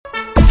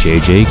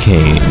JJ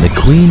Kane, the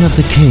Queen of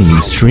the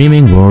Kings,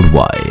 streaming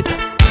worldwide.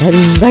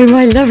 Hello,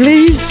 my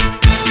lovelies.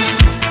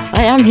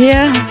 I am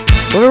here.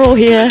 We're all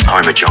here.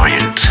 I'm a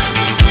giant.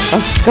 Oh,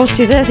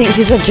 Scotty there thinks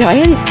he's a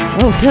giant.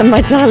 Well done,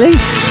 my darling.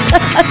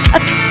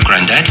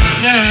 Grandad?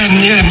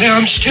 Yeah,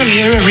 I'm still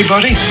here,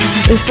 everybody.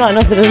 We're starting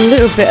off with a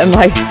little bit of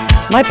my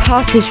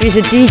past history as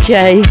a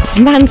DJ. It's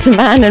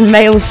man-to-man and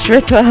male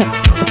stripper.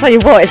 I'll tell you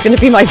what, it's going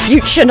to be my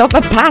future, not my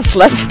past,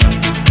 love.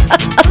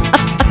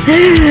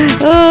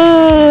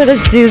 Oh,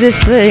 let's do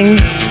this thing.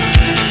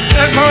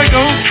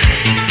 Michael.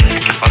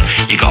 Come on,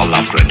 you gotta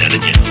love Grandad,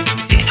 haven't you?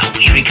 Oh,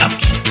 here he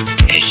comes.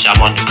 Here's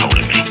someone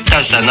calling me.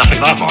 Don't sound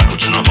nothing like Michael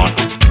tonight,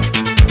 Michael.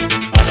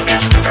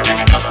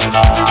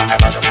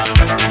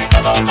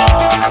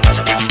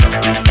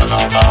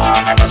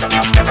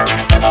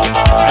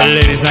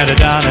 Ladies' night at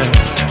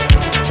Donna's,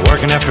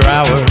 working after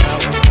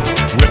hours.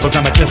 Ripples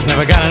on my chest,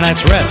 never got a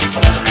night's rest.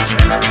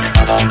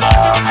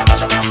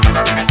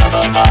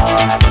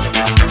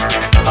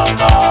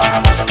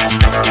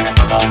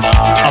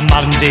 A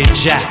modern day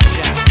jack,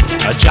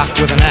 a jock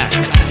with an act.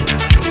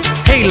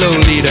 Halo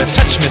leader,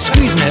 touch me,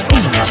 squeeze me.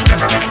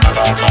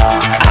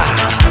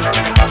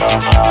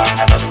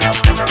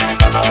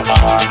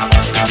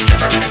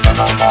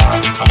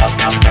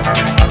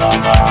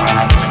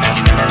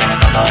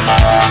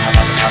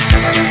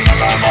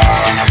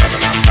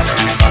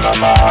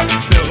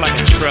 Built like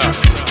a truck,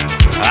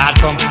 I'd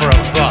bump for a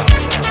buck.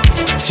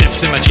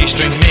 Tips in my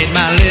G-string made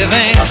my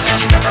living.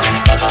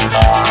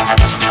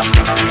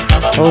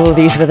 Oh,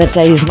 these were the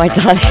days, my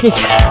darling.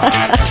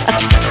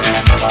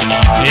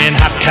 In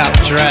hot top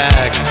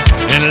drag,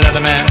 in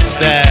Leatherman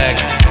stag,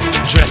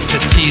 dressed to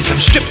tease 'em,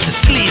 stripped to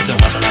sleaze 'em.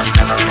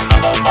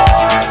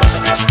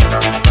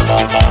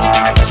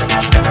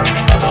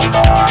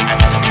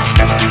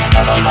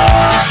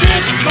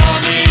 Strip for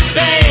me,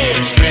 babe,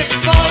 strip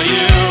for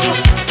you.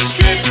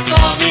 Strip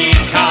for me,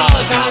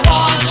 'cause I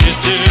want you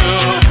to.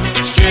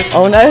 Strip.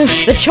 Oh no,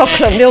 the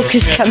chocolate milk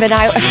is coming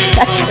out.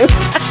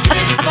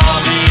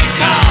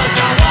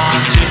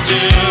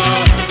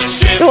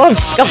 Go on,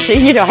 Scotty,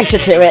 you know how to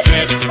do it.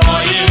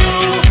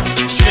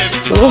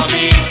 Ooh,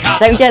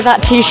 don't get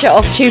that t-shirt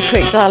off too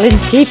quick, darling.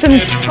 Keep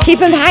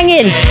them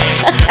hanging.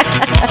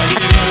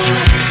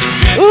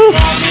 Ooh.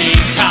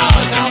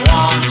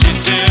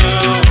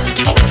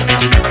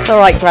 It's all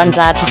right,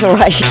 Grandad. It's all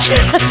right.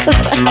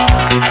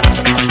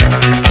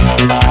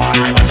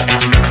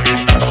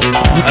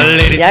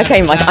 Yeah,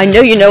 okay, Mike. I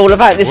know you know all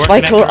about this,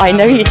 Michael. I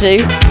know you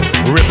do.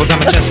 Ripples on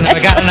my chest,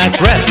 never got a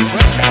night's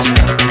rest.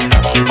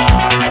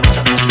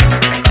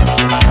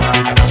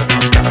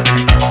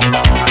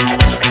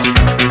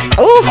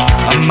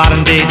 A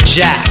modern day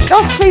jack.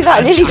 Scotty,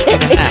 that nearly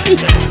hit me.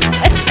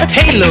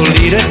 Halo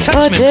leader,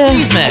 touch me,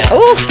 squeeze me.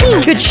 Oh,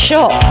 good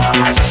shot.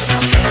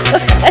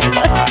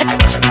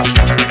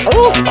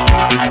 Oh.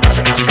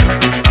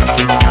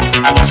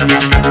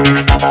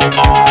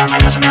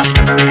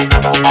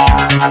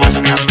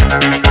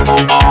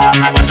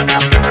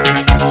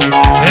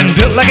 And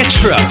built like a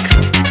truck,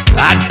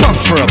 I'd bump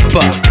for a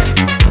buck.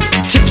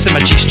 Tips in my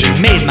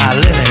G-string made my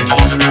living.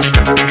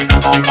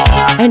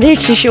 I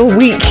notice your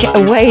week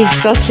away,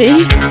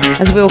 Scotty,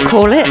 as we'll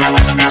call it,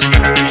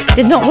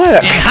 did not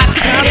work. In hot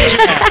jack,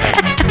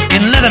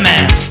 in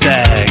Leatherman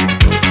stag,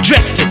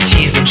 dressed to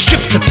tease 'em,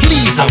 stripped to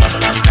please 'em.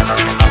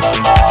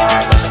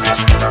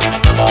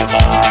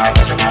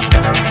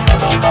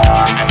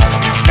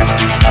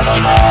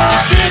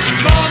 Strip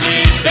for me,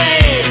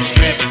 babe,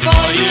 strip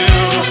for you.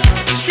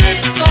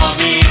 Strip for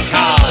me,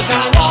 'cause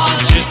I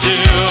want you to.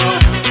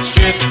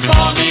 Strip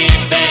for me,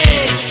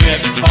 babe,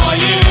 strip for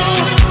you.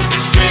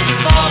 Strip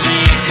for me,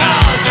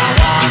 'cause I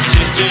want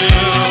you to.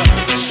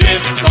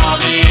 Strip for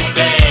me,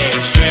 babe,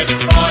 strip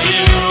for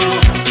you.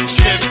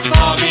 Strip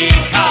for me,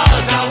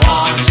 'cause I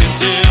want you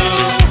to.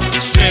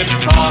 Strip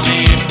for me,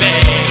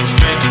 babe,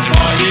 strip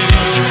for you.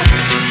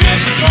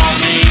 Strip for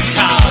me,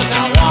 'cause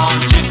I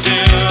want you to.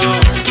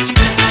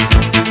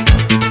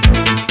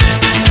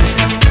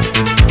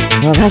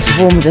 Well, that's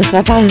warmed us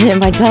up, hasn't it,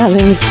 my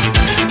darlings?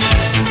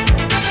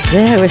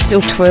 There, we're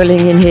still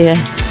twirling in here.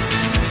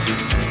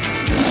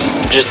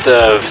 Just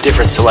a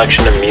different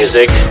selection of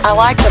music. I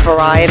like the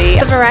variety.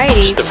 The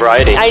variety. Just the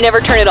variety. I never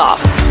turn it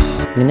off.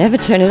 You never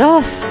turn it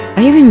off.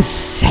 Are you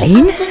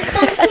insane?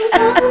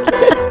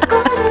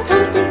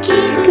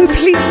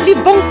 Completely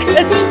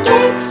bonkers.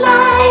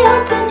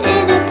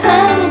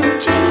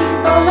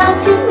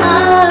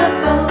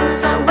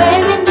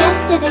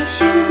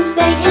 Shoes,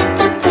 they hit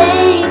the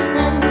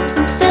pavement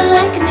and feel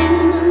like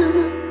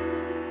new.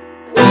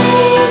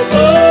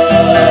 Maybe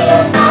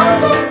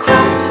 1,000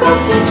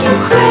 crossroads make you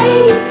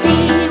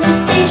crazy with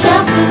deja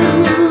vu.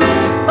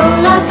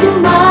 All our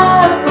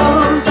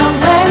tomorrows are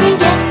wearing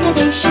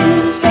yesterday's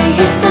shoes. They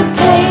hit the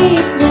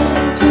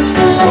pavement and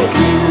feel like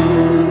new.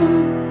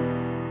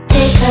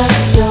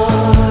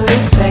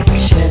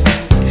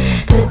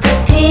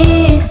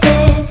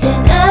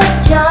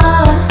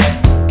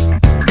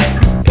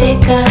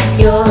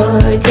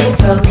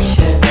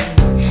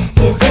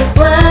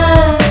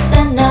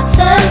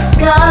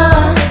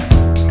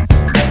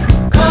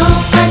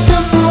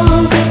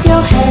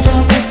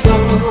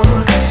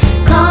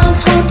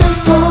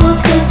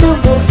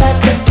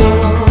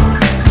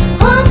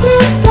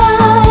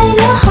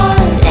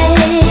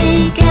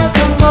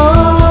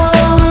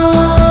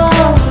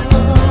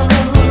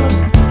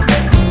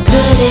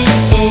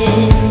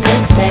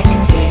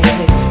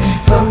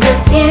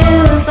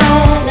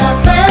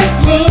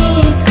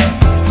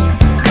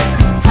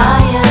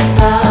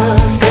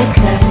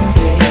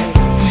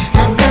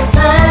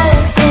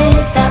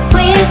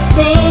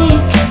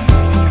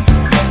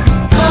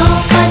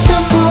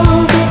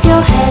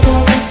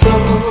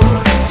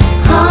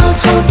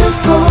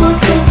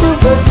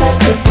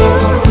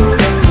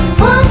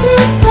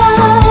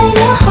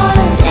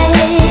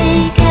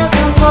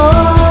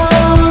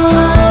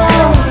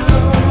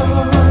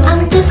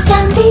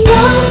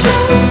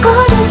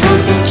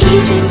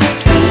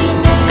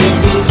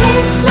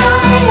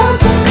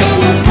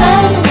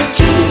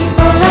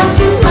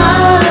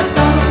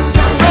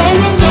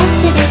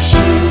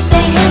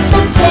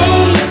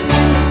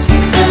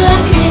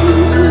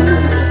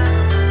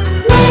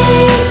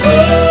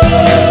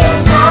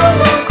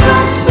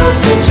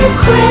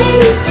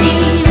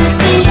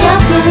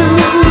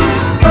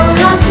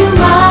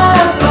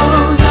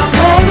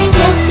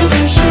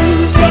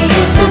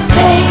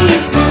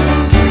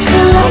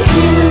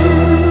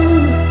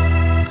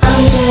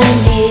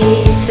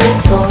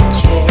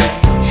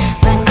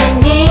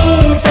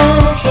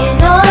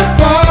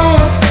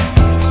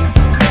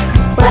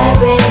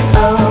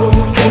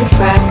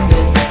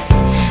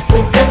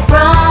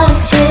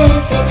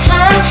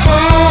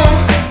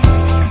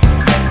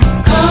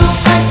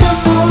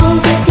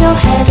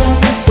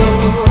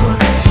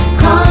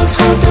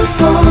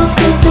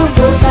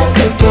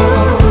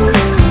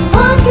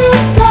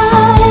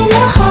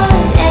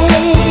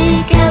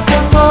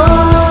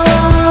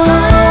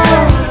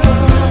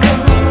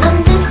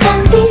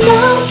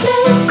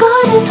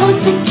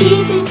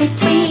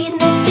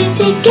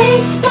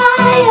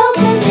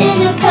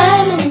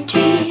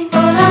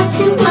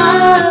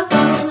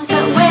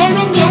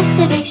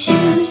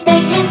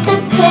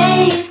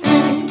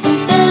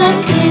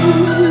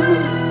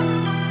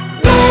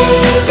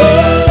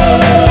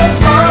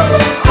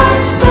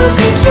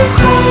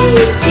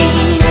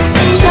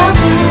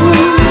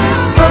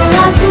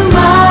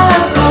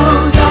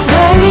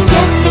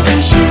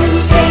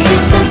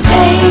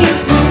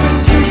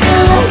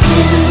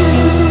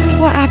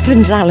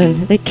 happens,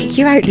 Alan? They kick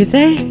you out, did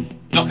they?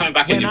 Not coming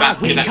back in your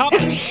back. You know.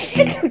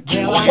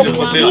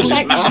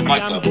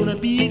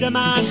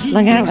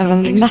 Slung out of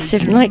a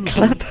massive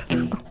nightclub.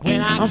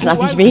 Hasn't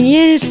happened to me in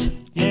years.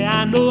 Yeah,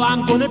 I know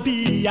I'm gonna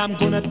be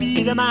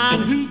the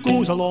man who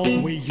goes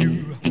along with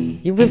you.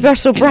 You with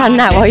Russell Brand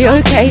now, are you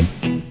okay?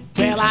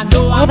 Well, I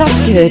know that's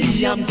good.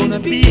 I'm gonna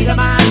be the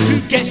man who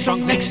gets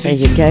drunk next to There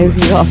you. you go, you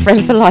got a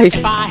friend for life.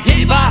 If I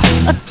heaver,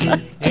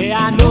 yeah,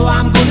 I know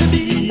I'm gonna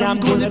be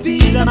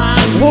the man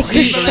who's Walk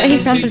of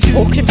shame,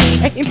 walk of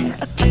shame.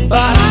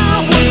 But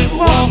I would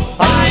walk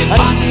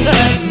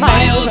 500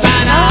 miles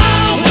and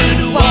I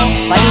would walk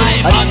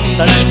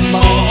 500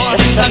 more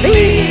just to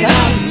be the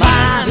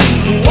man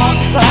who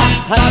walks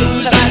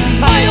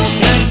 1,000 miles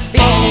to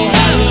fall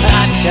down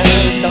at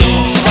your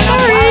door.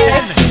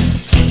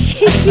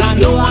 Cause I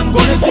know I'm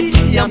gonna be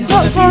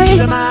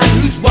the man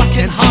who's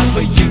working hard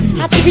for you.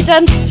 Had to be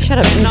done. Shut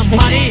up, And the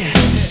money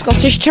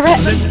Scottish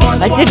Tourette's.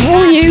 I did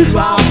warn you.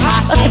 I'll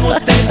pass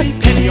almost every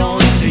penny on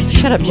to you.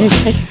 Shut up,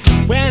 JJ.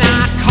 When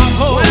I come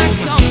home,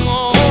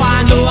 oh,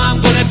 I know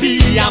I'm gonna be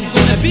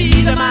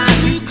the man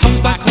who comes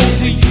back home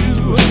to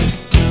you.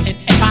 And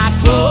if I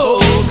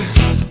broke,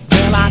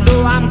 well, I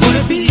know I'm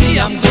gonna be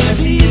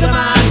the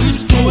man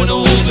who's growing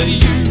over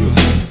you.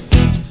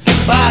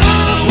 But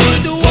I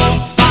would walk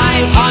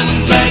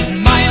 500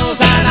 miles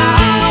and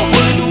I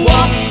would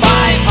walk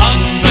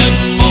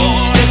 500 more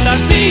just to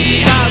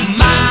be the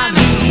man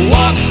who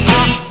walks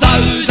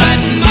 1,000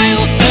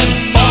 miles to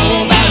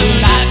fall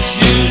down at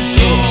your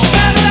door.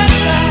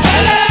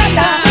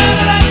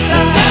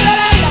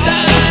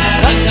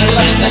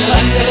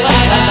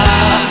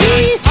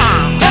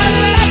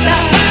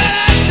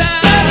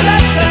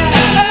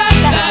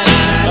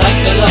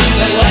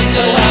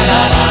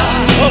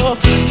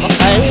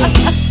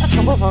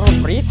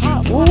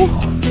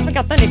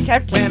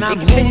 When I'm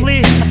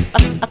lonely,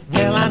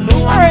 well, I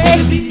know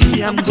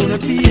I'm gonna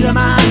be the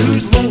man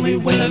who's lonely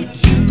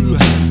without you.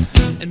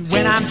 And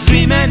when I'm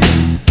dreaming,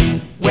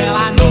 well,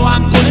 I know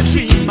I'm gonna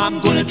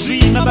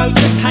dream about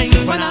the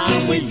time when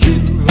I'm with you.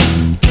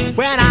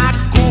 When I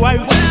go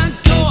out,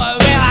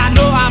 well, I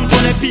know I'm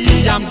gonna be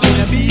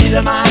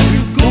the man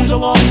who goes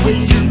along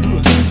with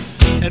you.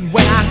 And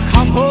when I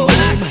come home,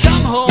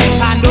 yes,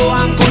 I know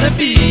I'm gonna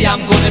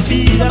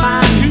be the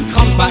man who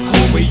comes back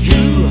home with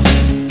you.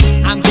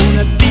 I'm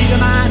gonna be the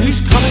man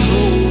who's coming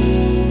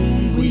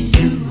home with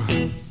you.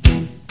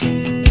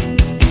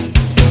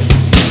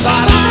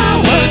 But I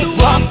would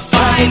walk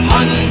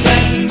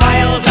 500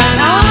 miles and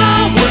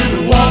I would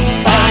walk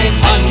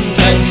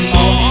 500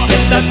 more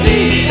just to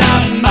be the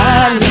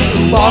man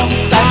who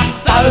walks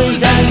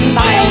 1,000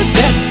 miles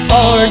to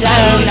fall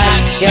down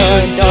at your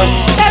door.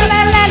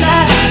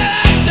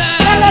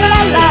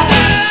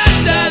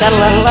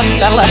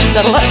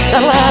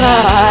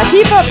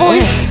 Keep up,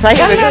 boys. Say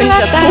we're going to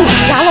full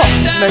gallop.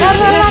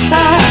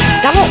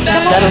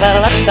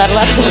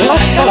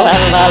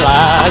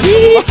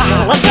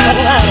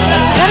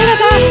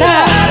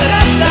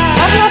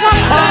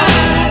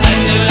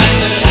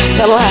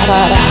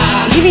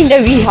 You mean no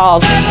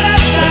hee-haws?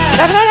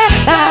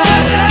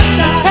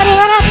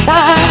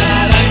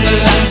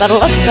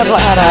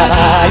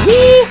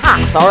 Yee-haw,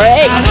 sorry.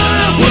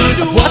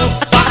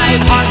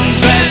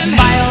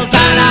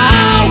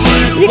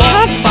 You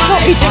can't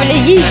stop me doing a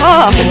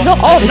yee-haw, it's not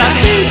on.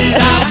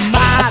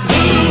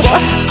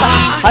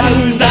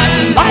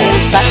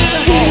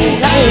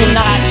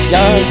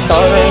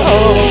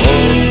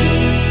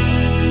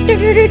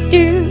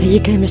 Here you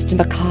go, Mr.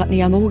 McCartney,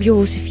 I'm all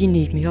yours if you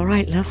need me,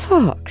 alright, love?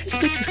 Oh,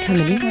 Christmas is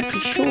coming, you might be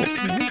short,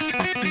 you know,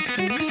 back in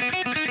summer.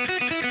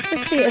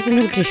 Just see it as an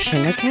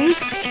audition, okay?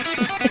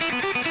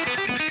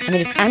 I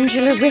mean, if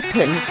Angela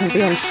Rippon can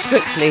be on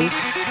Strictly,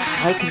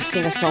 I can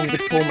sing a song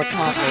with Paul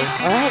McCartney,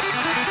 alright?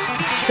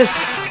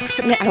 Just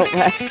putting it out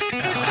there.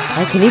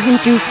 I can even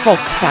do fog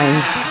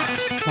sounds.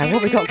 Now,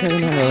 what we got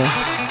going on here?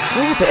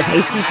 Oh, a bit of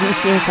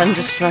ACDC and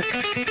Thunderstruck.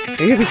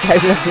 Here we go,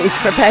 lovelies.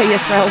 Prepare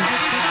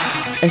yourselves.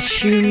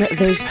 Assume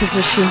those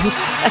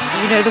positions.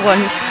 You know the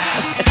ones.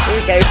 Here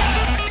we go.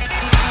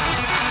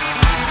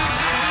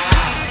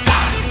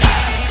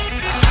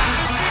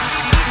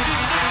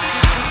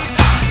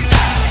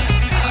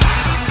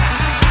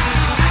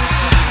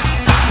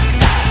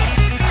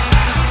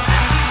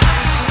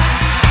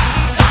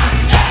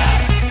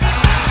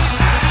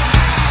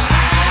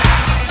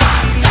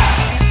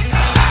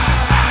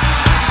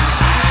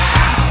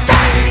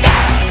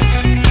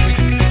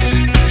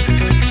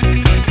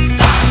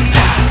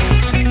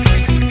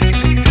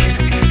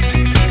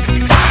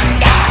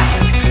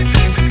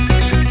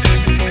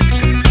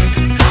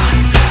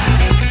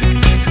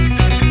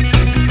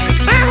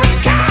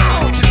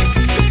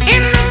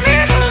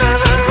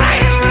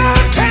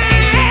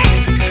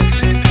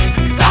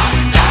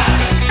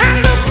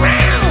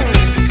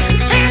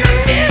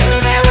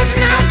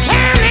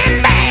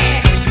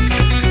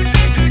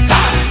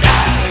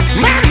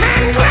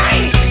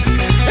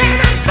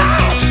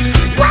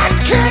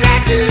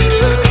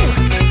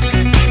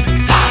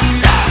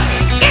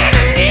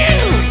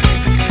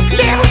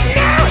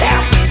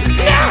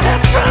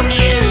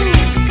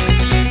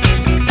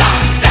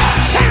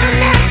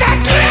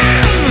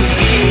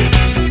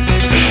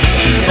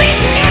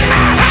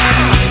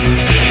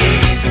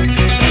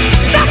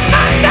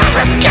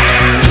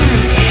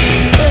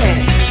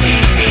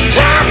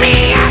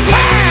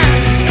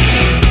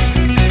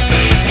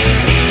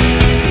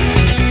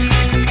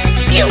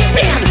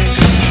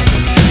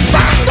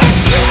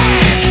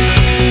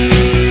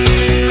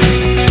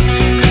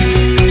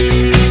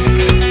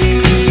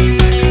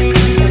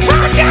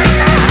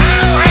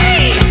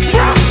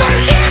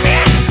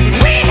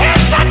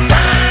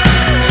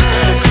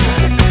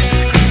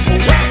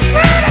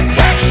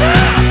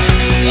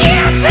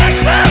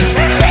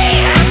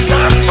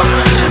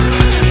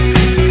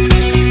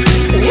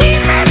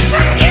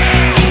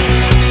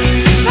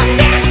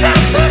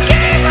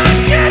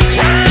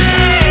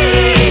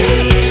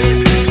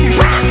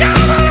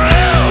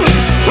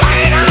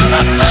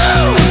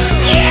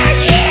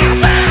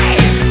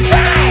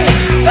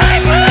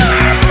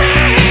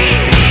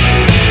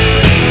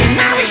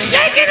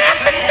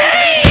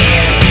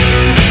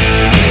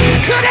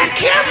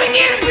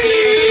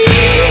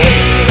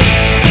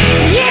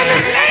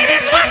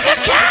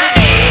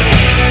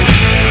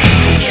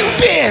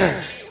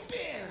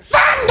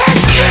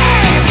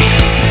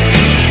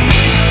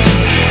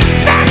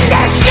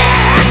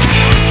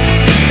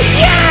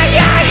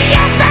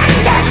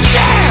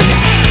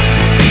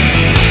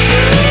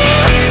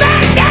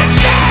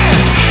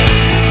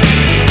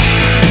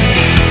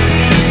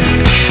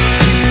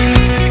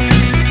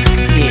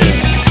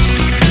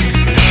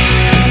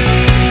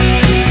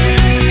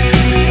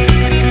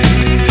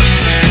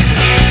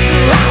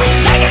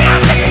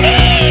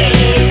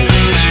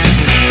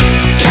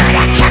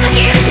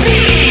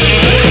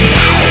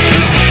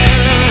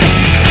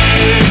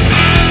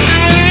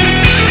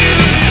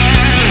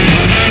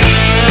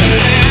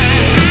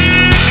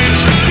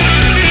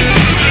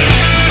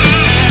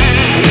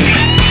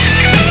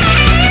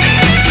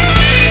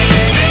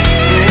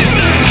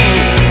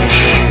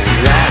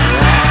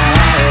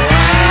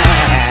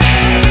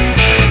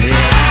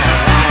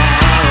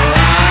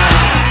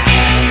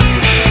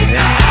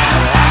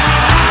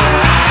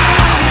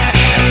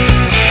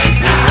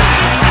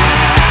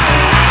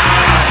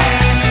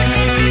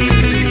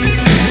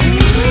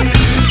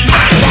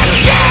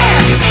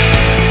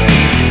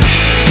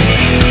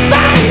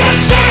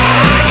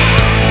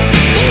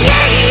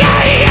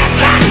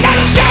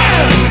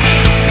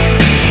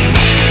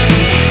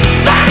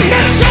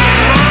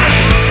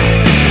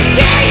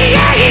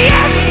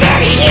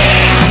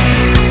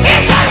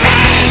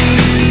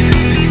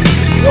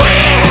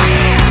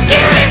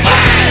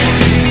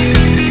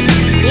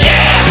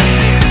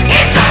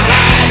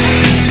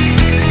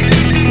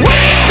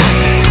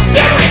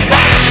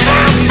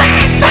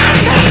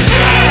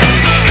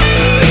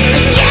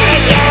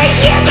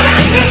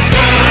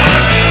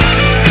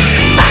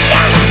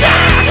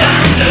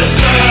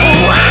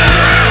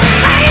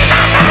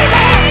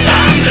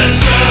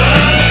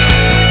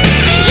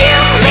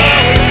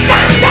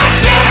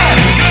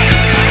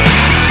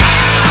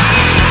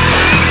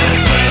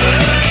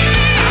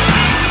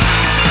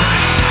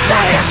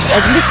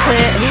 Admit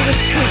it, who was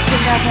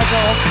screeching their head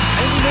off?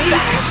 Only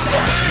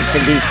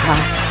believe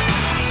that.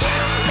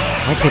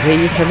 I could hear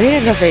you from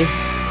here, lovey.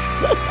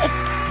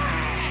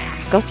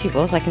 Scotty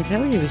was, I can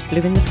tell you, he was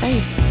blue in the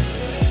face.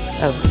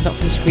 Oh, not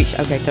from screech.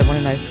 Okay, don't want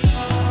to know.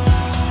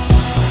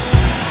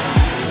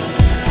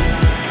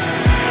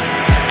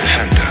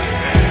 Defender,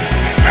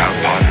 proud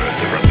partner of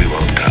the Rugby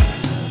World Cup.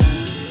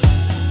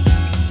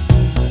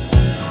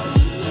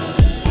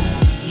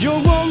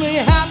 You're only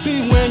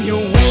happy when you're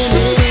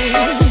winning,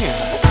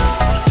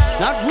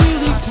 not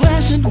really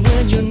pleasant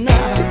when you're not.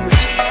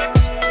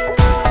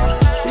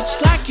 It's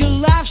like your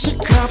life's a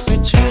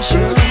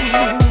competition.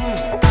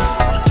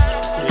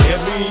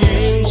 Every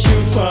inch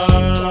you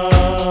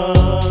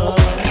fall.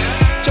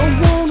 Don't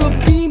wanna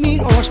be mean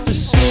or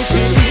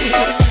specific.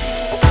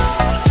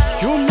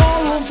 Your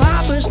moral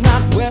fiber's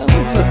not well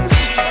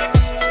versed.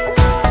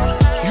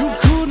 You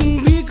couldn't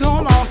be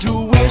gone all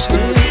too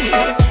wasted.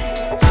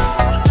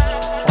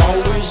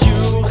 Always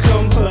you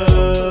come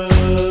first.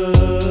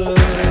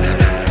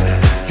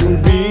 Your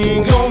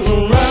being goes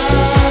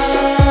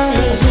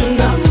rising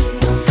up.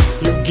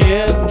 You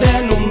get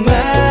there no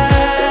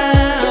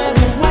matter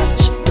what.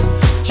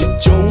 You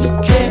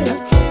don't care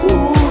who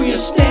you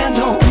stand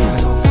on.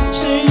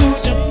 Say you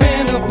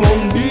depend upon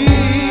me,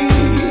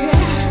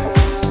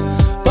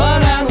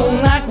 but I don't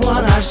like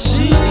what I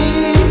see.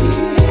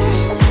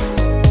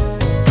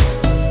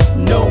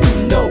 No,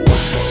 no.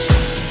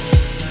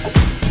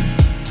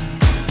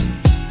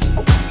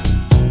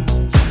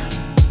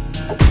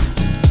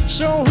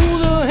 So who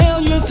the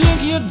hell you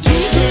think you're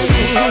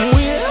dealing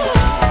with?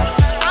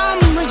 I'm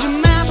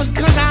reaching mad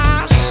because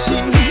I see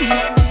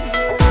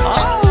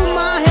all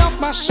my help,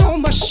 my soul,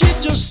 my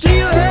shit just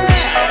steal it.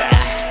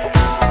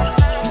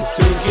 You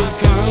think it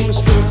comes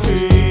for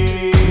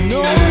free?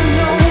 No,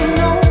 no,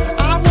 no. I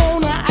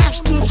wanna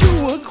ask of you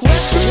a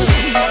question.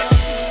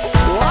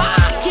 Why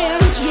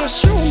can't you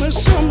show me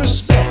some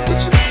respect?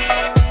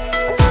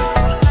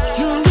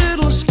 Your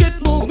little skit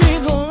will be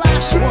the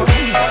last one.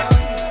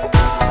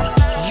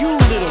 You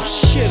little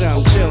shit,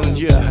 I'm telling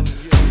you,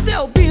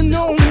 there'll be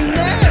no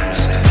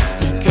next.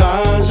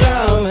 Because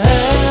I've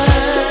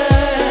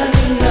had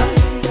enough.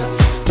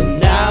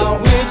 Now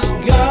it's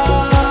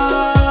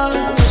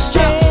gone to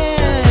stay.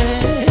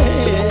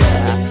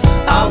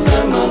 I've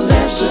learned my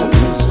lesson.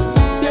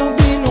 There'll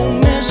be no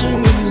messing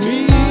with me.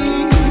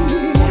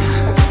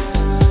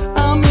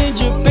 I'm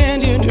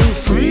independent and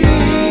free.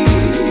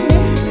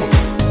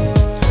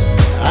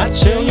 I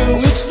tell you,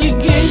 it's the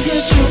game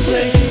that you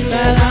play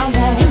that I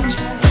want.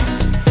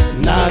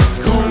 Not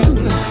cool,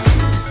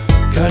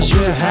 cause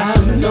you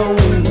have no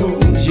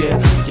rules, yeah.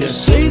 You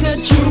say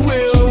that you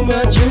will,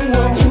 but you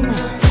won't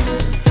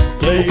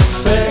play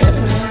fair,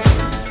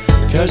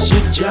 cause you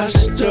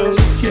just don't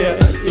care.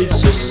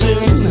 It's a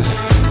sin,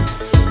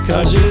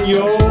 cause in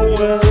your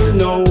world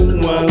no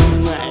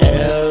one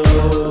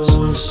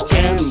else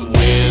can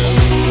win.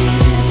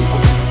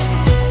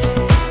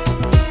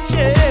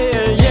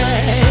 Yeah,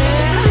 yeah.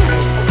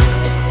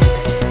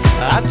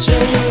 I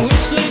tell you,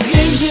 it's the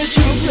games that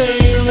you play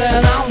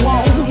that I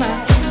want.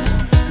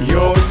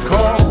 Your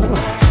call,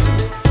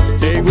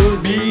 they will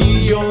be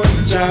your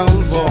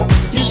downfall.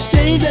 You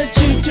say that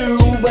you do,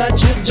 but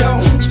you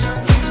don't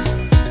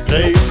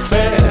play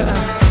fair.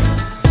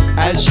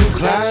 As you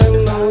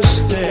climb those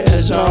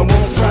stairs, I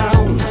won't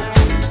frown,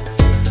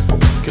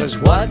 cause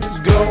what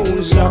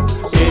goes up,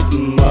 it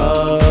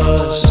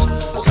must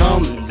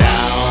come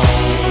down.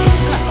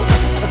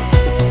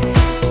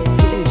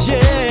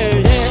 Yeah,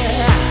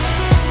 yeah.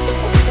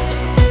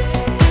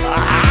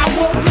 I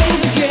won't play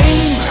the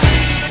game.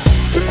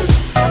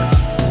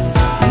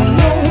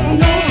 No,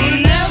 no,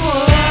 never.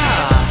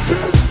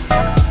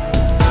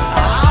 I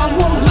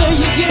won't play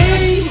your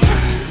game.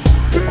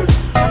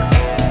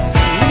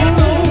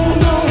 No,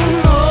 no,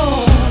 no.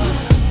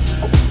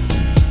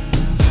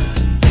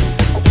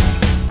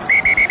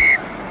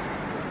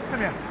 Come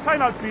here.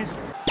 Time out, please.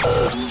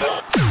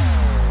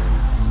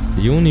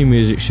 The All New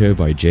Music Show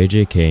by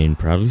JJ Kane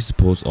proudly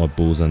supports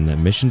oddballs and their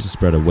mission to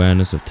spread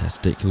awareness of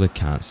testicular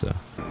cancer.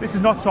 This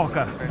is not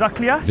soccer. Is that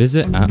clear?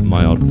 Visit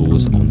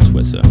 @myoddballs on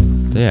Twitter.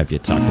 They have your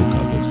tackle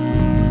covered.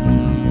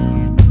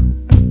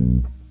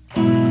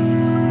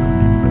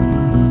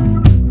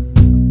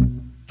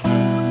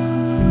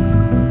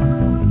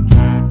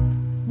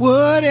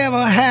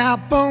 Whatever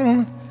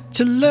happened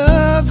to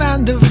love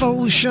and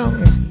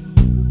devotion?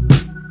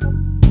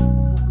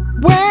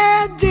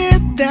 Where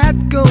did that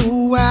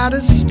go out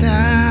of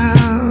style?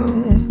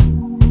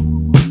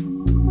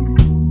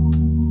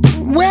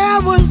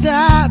 Where was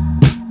I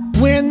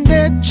when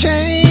they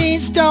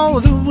changed all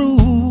the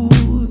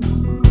rules?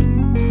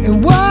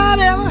 And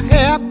whatever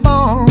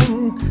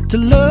happened to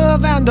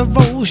love and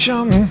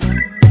devotion?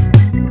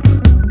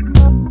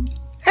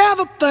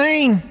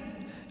 Everything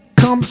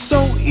comes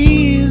so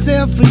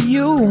easy for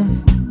you.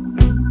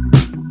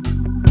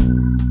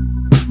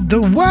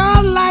 The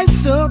world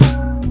lights up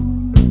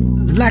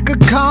like a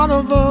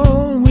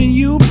carnival when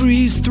you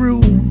breeze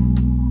through.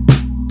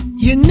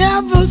 You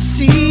never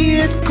see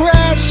it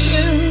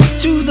crashing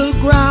to the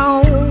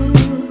ground.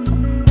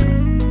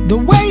 the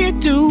way you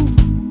do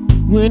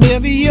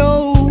whenever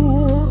you're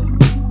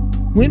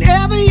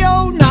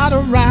not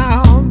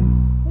around.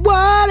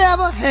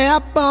 Whatever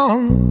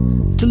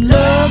happened to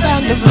love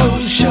and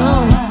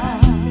devotion?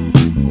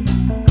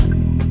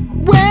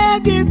 Where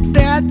did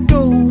that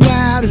go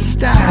out of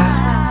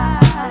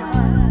style?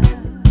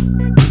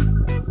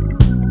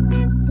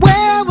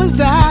 Where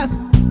was I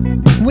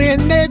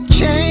when they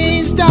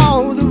changed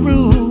all the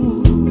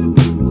rules?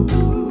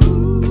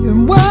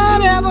 And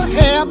whatever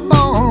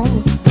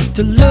happened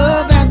to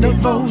love and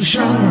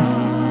devotion?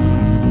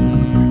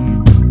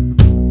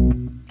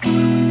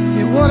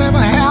 Yeah, whatever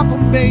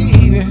happened,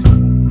 baby?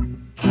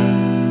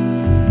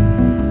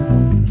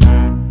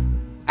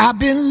 I've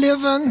been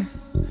living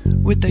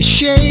with a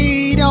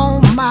shade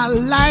on my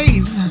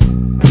life.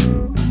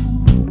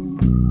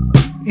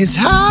 It's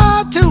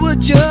hard to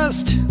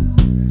adjust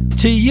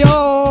to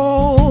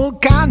your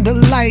kind of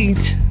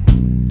light.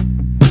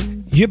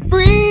 You're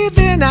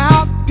breathing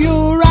out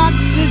pure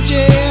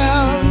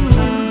oxygen,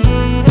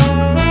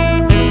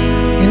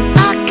 and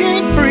I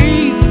can't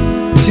breathe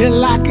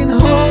till I can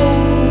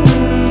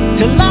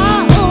till I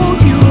hold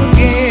you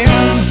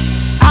again.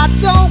 I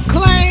don't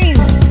claim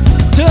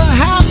to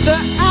have the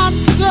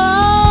answer.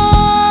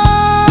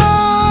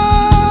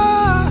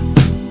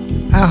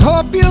 I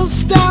hope you'll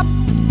stop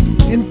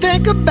and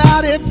think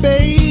about it,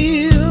 babe.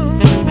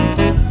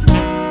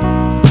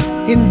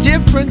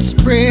 Indifference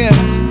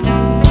spreads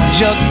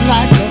just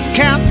like a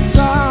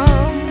cancer,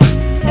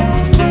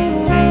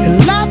 and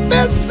life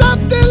is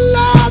something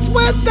lost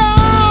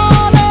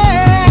without it.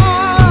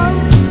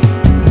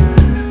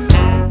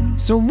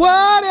 So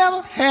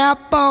whatever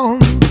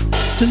happened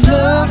to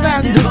love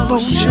and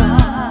devotion?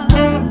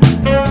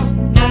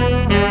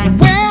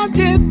 Where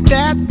did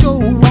that go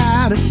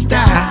out of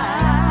style?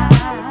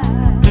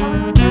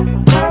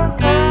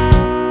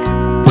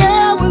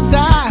 Where was I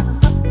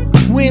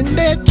when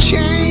they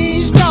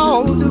changed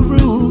all the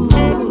rules?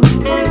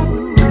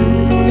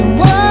 And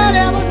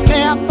whatever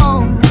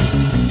happened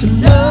to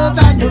love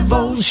and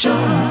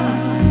devotion?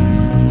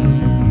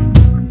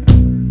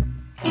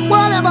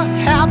 Whatever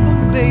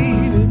happened, baby?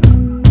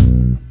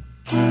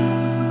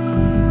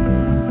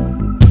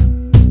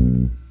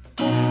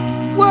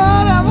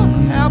 Whatever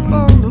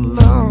happened to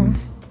love?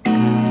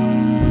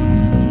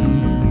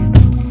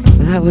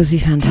 That was the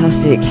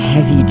fantastic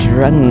Heavy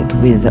Drunk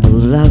with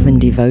Love and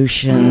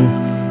Devotion.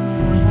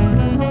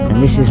 And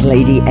this is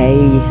Lady A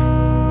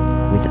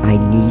with I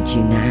Need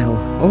You Now.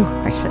 Oh,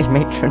 I say,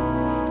 matron,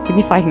 give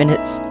me 5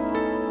 minutes.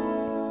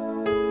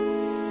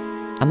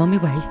 I'm on my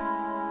way.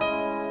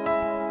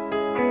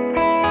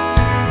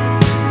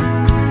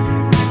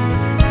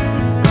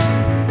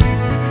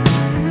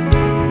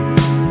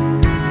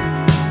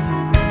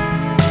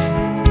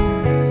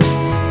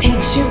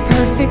 Picture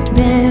perfect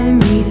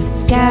memories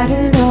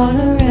scattered all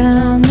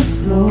around the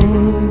floor.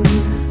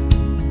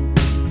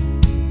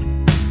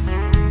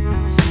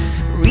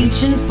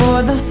 Reaching for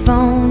the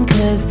phone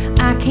 'cause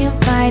I can't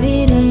fight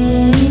it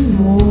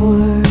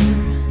anymore.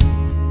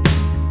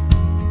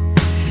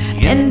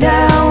 And I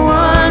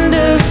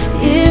wonder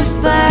if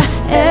I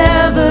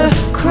ever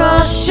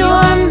cross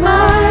your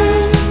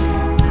mind.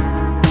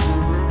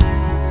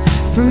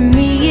 For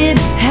me it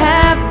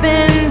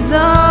happens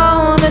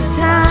all the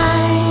time.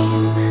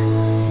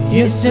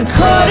 It's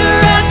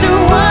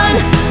 1:15.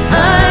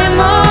 I'm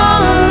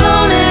all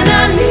alone and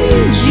I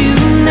need you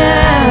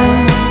now.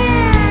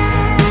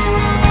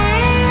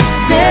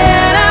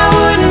 Said I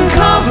wouldn't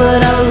call, but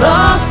I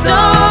lost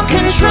all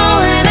control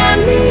and I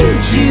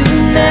need you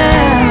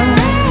now.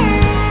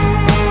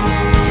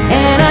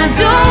 And I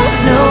don't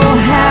know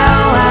how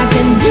I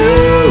can do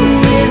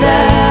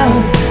without.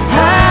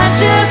 I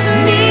just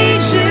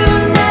need you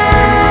now.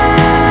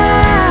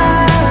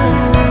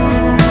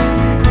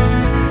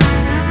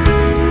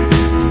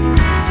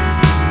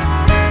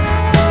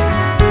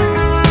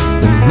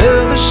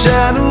 Another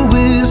shot of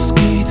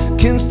whiskey,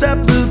 can't stop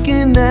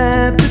looking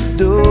at the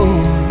door.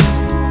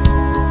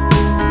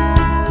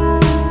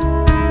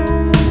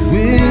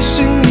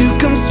 Wishing you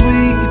come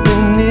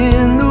sweeping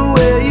in the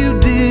way you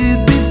did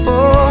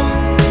before.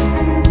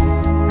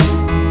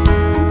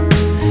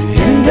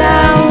 And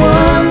I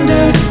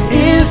wonder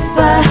if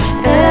I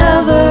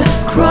ever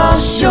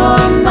cross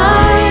your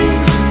mind.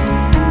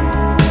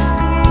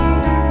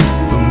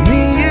 For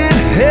me it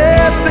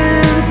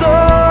happens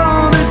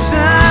all the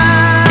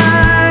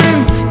time.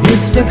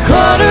 It's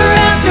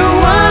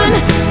 1:15.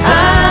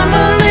 I'm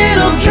a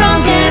little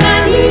drunk and I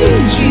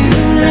need you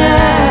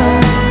now.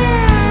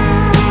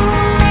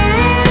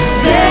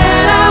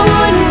 Said I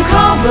wouldn't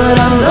call, but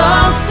I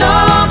lost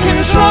all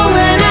control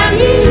and I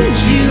need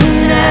you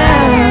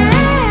now.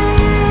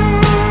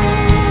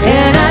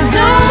 And I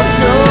don't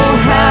know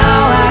how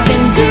I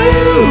can do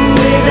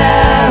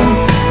without.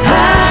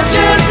 I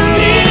just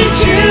need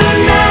you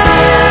now.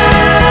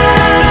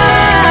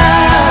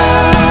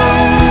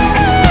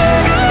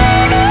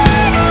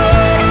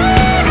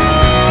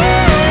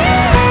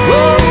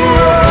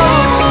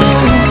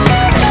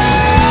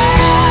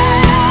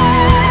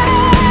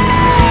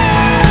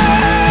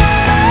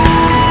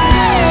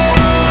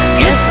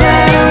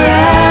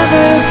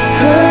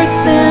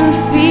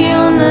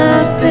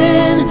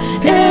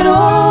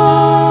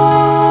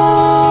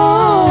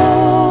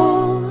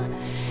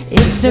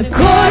 It's 1:15.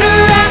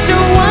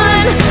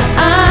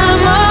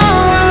 I'm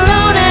all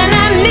alone and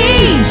I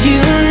need you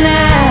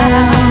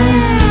now.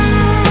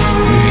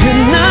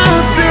 And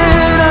I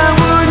said I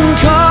wouldn't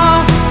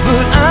call,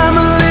 but I'm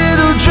a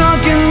little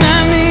drunk and I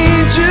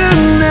need you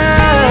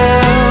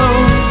now.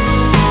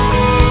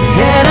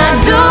 And I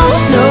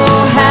don't know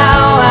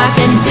how I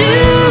can do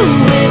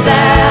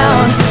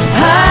without.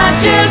 I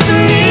just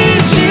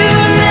need you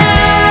now.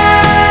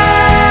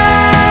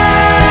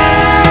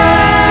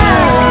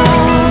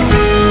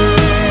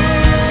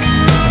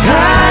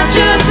 I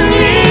just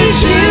need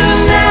you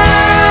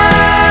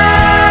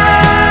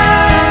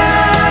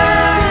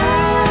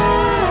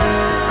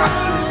about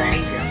human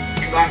behaviour,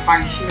 because I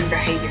find human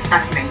behaviour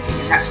fascinating,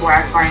 and that's why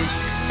I find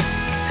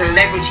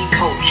celebrity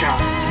culture,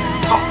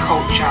 pop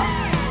culture,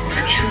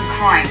 and true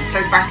crime so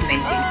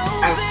fascinating.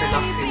 I also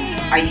love food.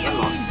 I eat a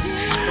lot,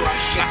 so I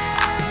share.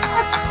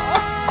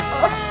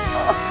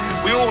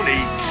 We all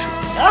eat.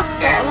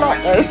 Yeah,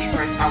 like you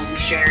first, I'll be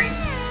sharing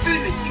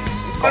food with you.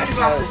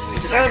 Photographs of food.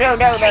 No.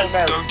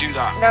 Don't do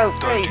that. No,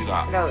 Don't please. do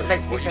that. No, it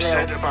makes me What you feel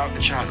said ill. about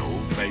the channel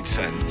made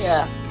sense.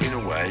 Yeah. In a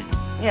way,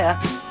 Yeah.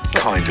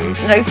 kind of.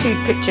 No food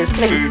pictures,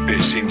 please. Food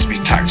bits seem to be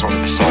tacked on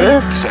at the side,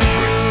 Ugh.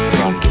 separate,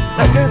 random.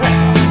 Don't do that.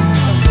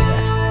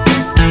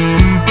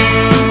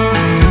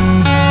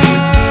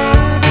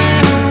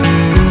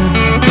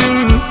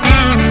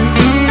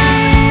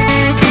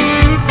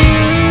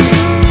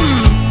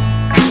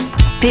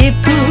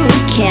 People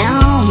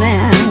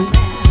counting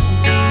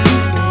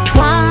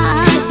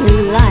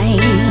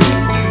twilight.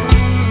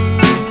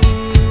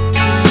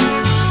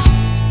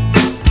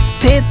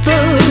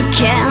 People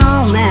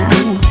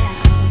counting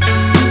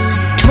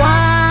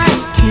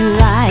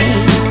twilight.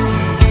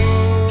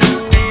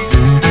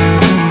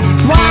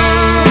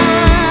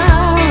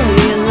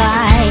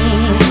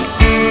 Twilight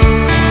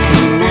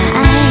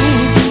tonight.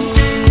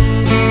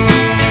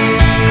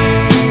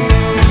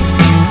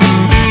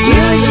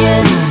 You're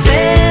just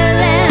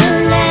feeling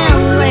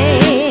lonely.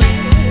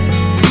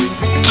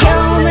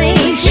 Call me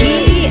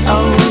here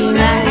all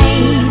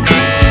night.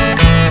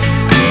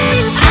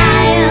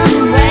 I am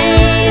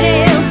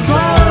waiting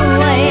for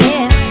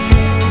it.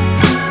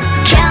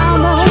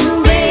 Come on,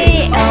 be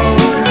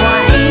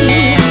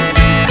alright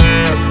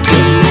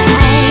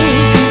tonight.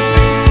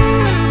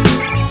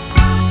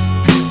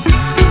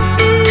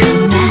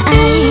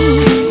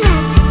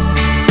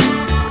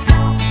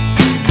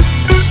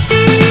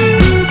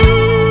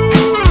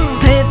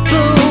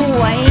 People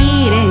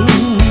waiting.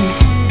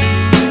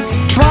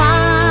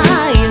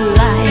 Twilight.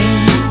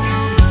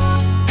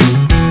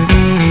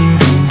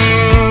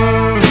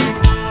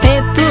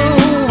 People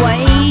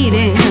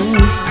waiting.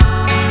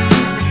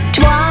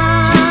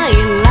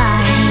 Twilight.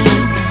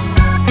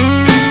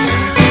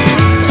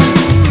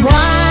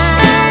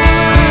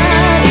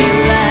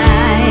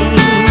 Twilight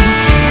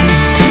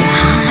to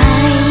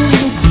hide.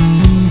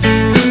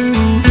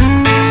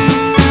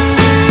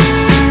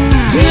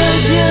 You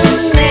do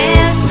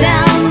miss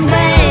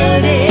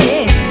somebody.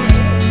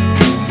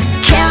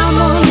 Come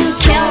on,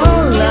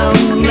 call on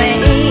me.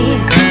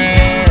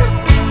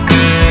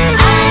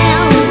 I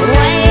am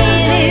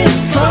waiting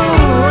for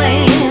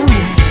him.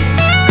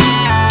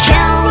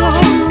 Come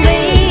on, be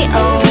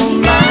all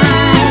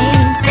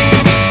mine.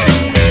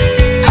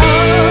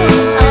 Oh,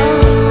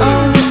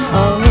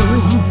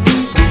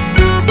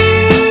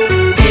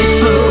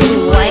 people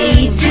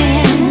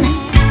waiting.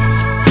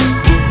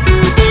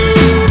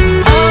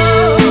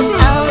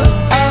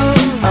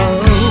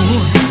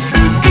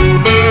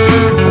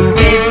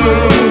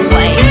 People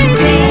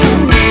waiting.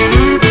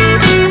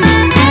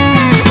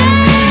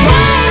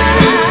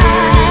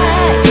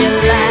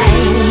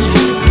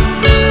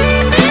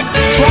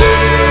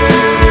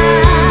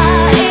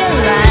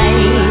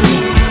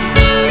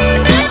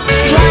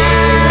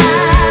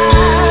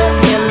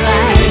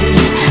 Twilight,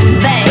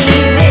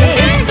 baby,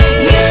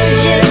 you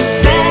just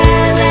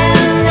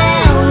feeling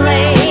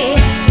lonely.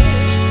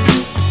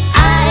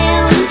 I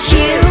am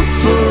here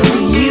for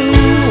you.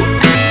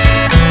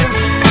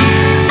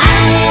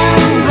 I am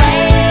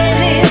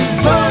waiting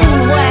for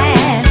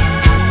when.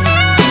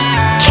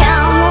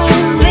 Come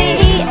on, be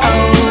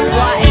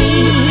alright.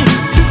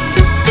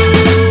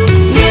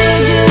 You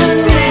do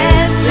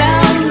miss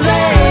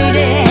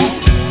somebody.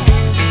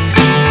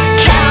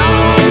 Come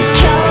on,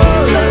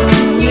 call on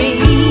me.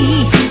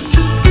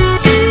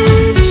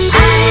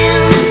 I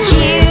am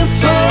here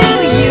for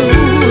you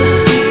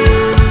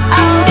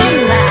all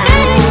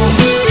night,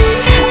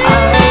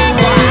 all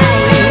white.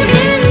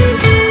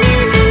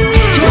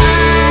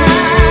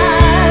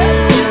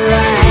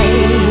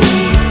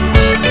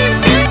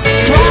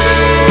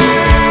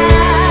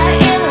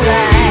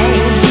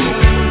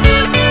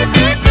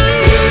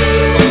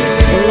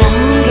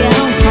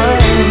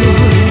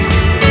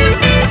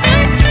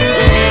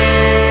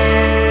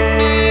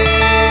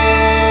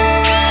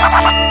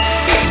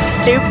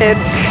 Stupid.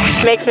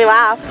 Makes me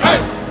laugh.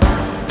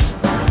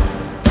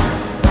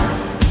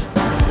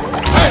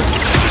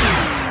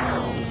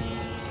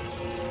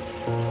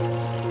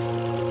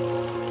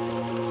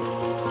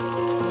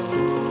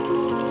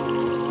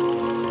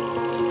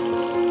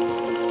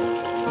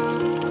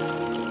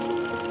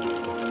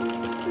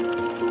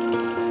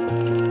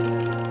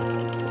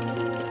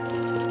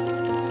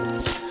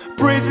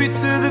 brings me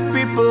to the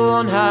people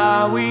on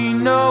how we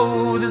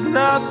know there's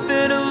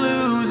nothing to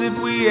lose if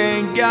we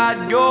ain't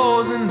got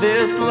goals in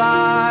this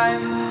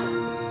life.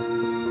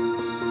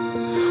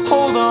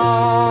 Hold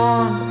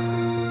on.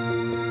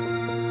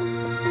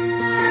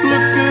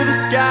 Look to the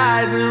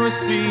skies and we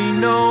see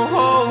no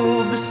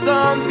hope. The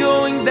sun's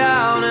going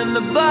down and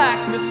the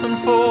blackness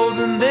unfolds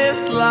in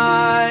this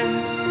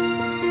life.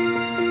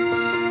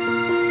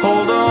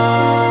 Hold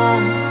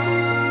on.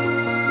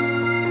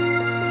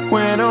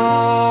 When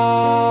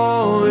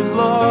all is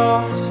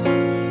lost,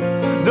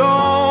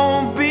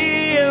 don't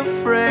be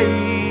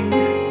afraid.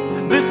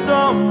 There's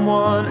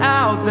someone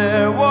out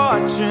there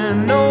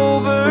watching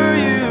over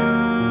you.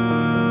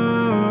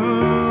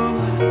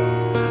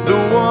 The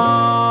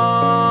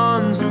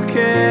ones who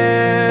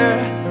care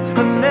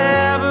are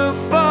never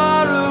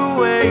far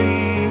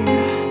away.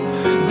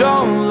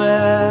 Don't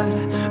let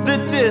the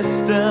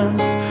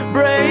distance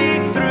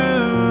break through.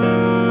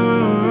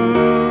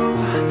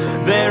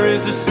 There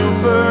is a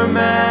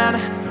Superman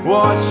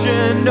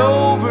watching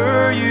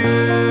over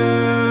you.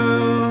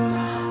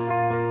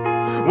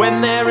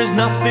 When there is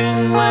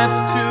nothing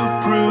left to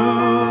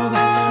prove,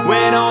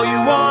 when all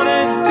you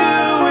wanna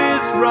do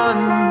is run,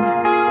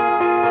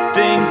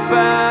 think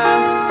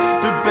fast,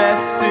 the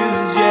best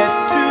is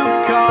yet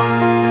to come.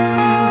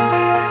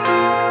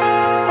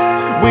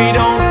 We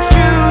don't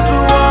choose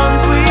the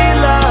ones we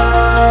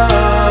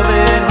love,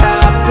 it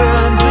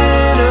happens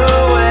in a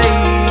way.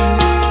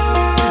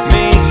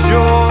 Make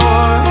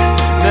sure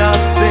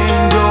nothing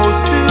goes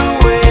to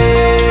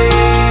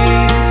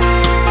waste.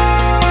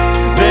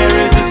 There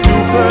is a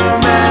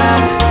Superman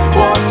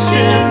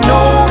watching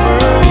over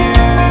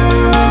you.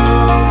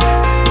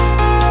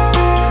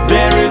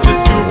 There is a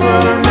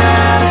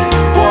Superman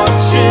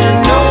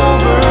watching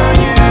over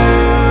you.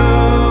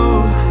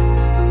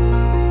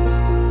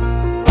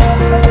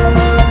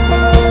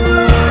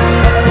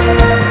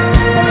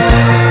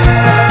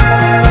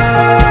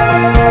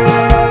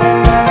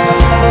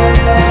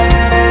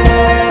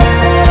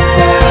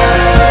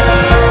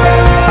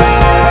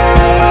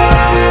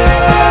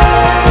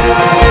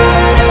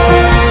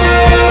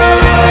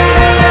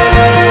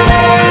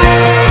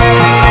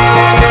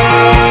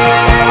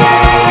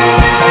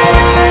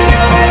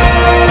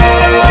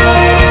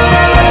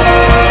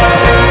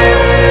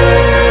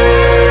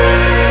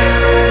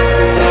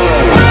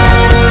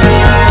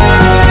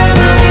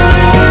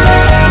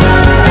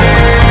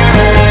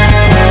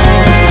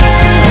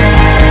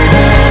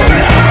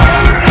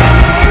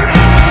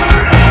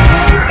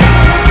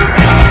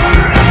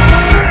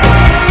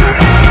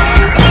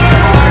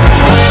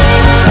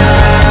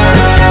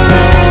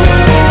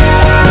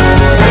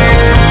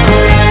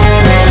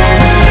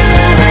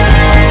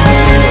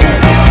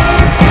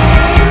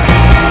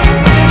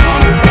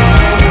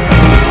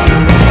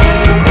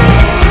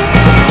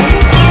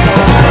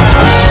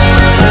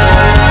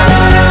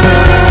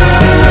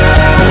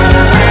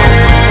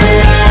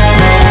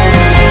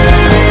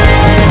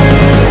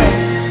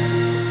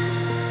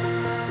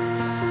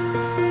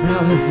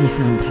 That was the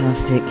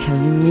fantastic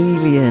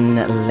Chameleon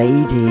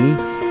Lady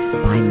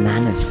by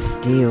Man of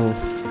Steel.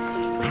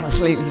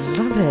 Absolutely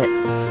love it.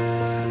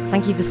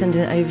 Thank you for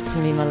sending it over to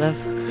me, my love.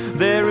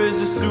 There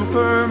is a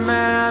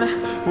Superman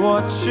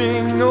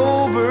watching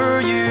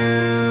over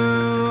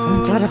you.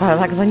 I'm glad about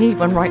that because I need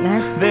one right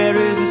now. There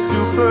is a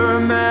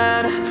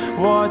Superman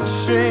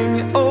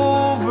watching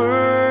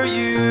over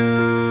you.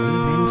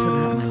 Amen to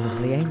that, my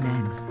lovely,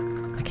 amen.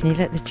 Now, can you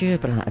let the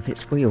gerbil out of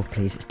its wheel,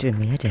 please? It's doing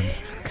me head in.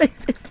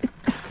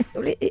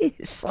 Well, it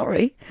is,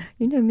 sorry.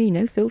 You know me,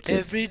 no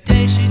filters. Every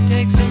day she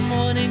takes a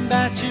morning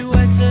bath, she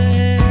wets her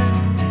hair,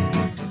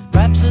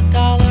 wraps a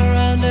towel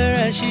around her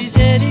as she's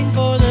heading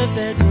for the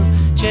bedroom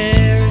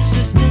chair. It's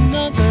just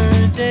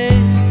another day,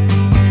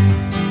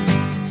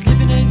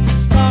 slipping into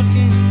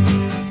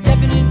stockings,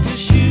 stepping into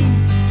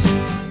shoes,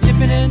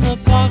 dipping in the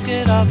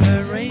pocket of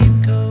her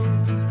raincoat.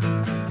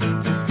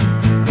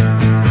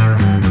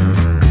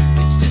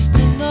 It's just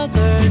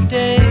another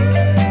day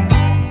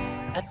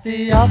at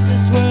the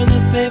office where the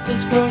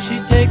papers grow. She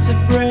takes a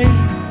break,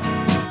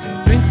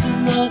 drinks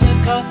another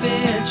coffee,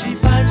 and she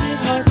finds it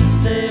hard to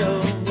stay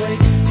awake.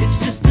 It's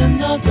just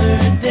another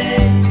day.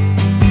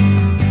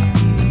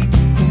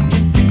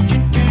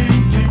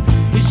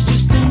 It's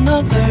just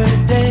another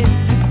day.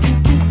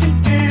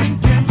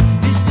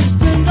 It's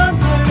just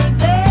another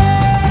day.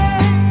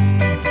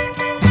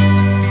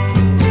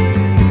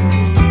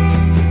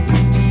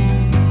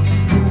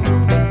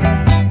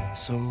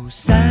 So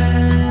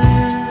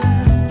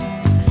sad,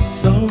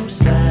 so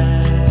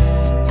sad.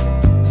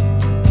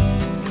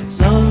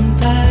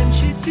 Sometimes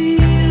she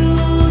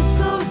feels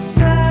so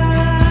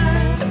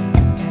sad.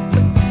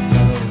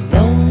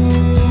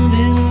 Alone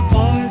in an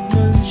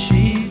apartment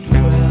she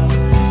dwells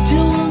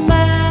till the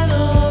man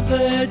of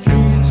her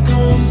dreams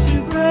comes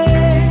to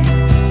break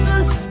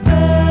the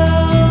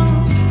spell.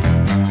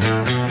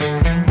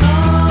 Oh,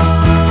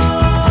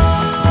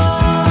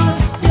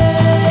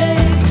 stay,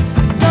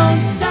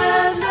 don't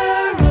stand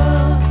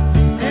around.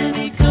 And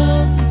he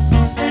comes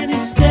and he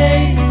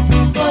stays.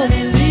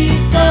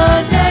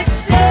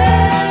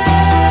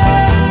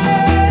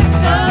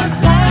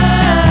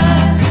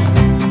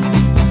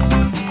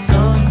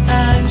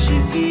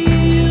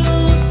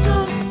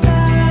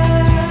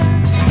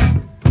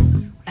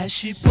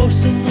 She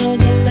posts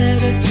another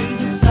letter to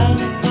the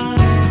cellophane.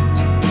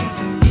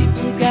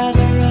 People gather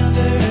around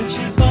her and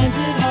she finds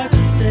it hard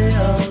to stay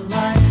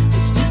alive.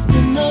 It's just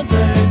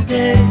another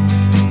day.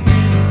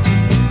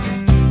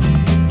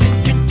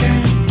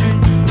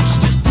 It's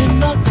just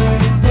another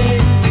day.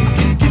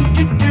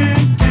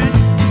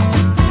 It's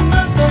just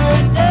another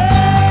day.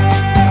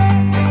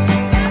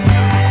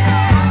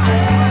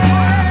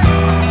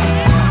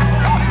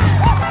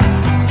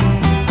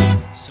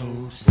 So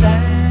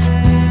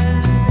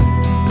sad,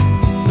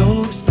 so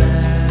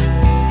sad.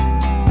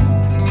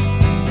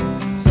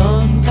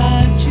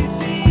 Sometimes she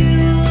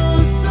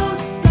feels so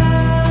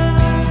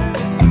sad.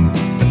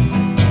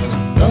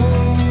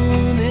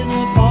 Alone in an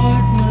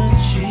apartment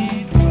she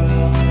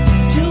dwells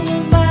till the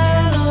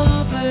man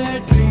of her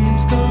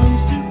dreams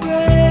comes to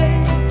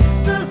break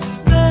the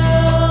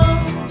spell.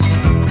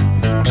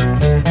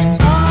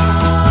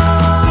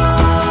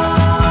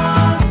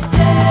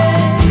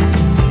 Stay,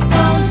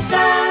 don't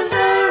stand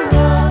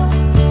around.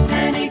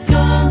 And he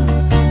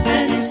comes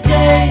and he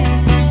stays,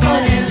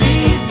 but he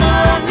leaves the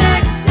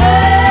next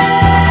day.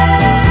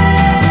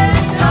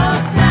 So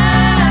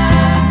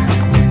sad.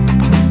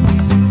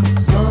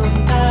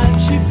 Sometimes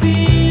she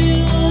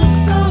feels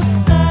so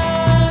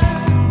sad.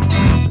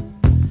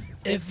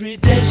 Every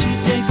day she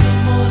takes a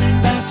morning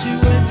bath, she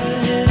wets her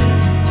head,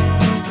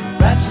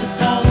 wraps a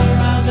towel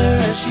around her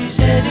as she's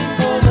heading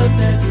for the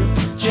bedroom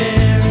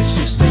chair. It's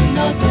just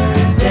another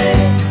day.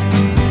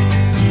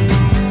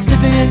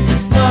 Slipping into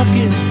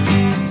stockings,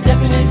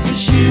 stepping into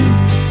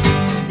shoes,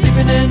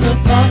 dipping in the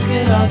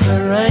pocket of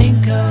her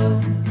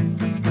raincoat.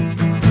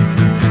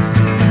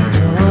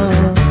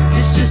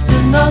 It's just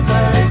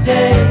another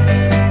day.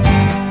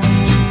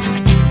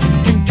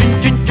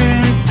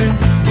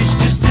 It's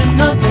just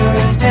another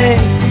day.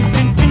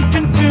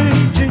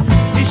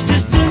 It's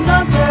just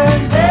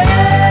another day.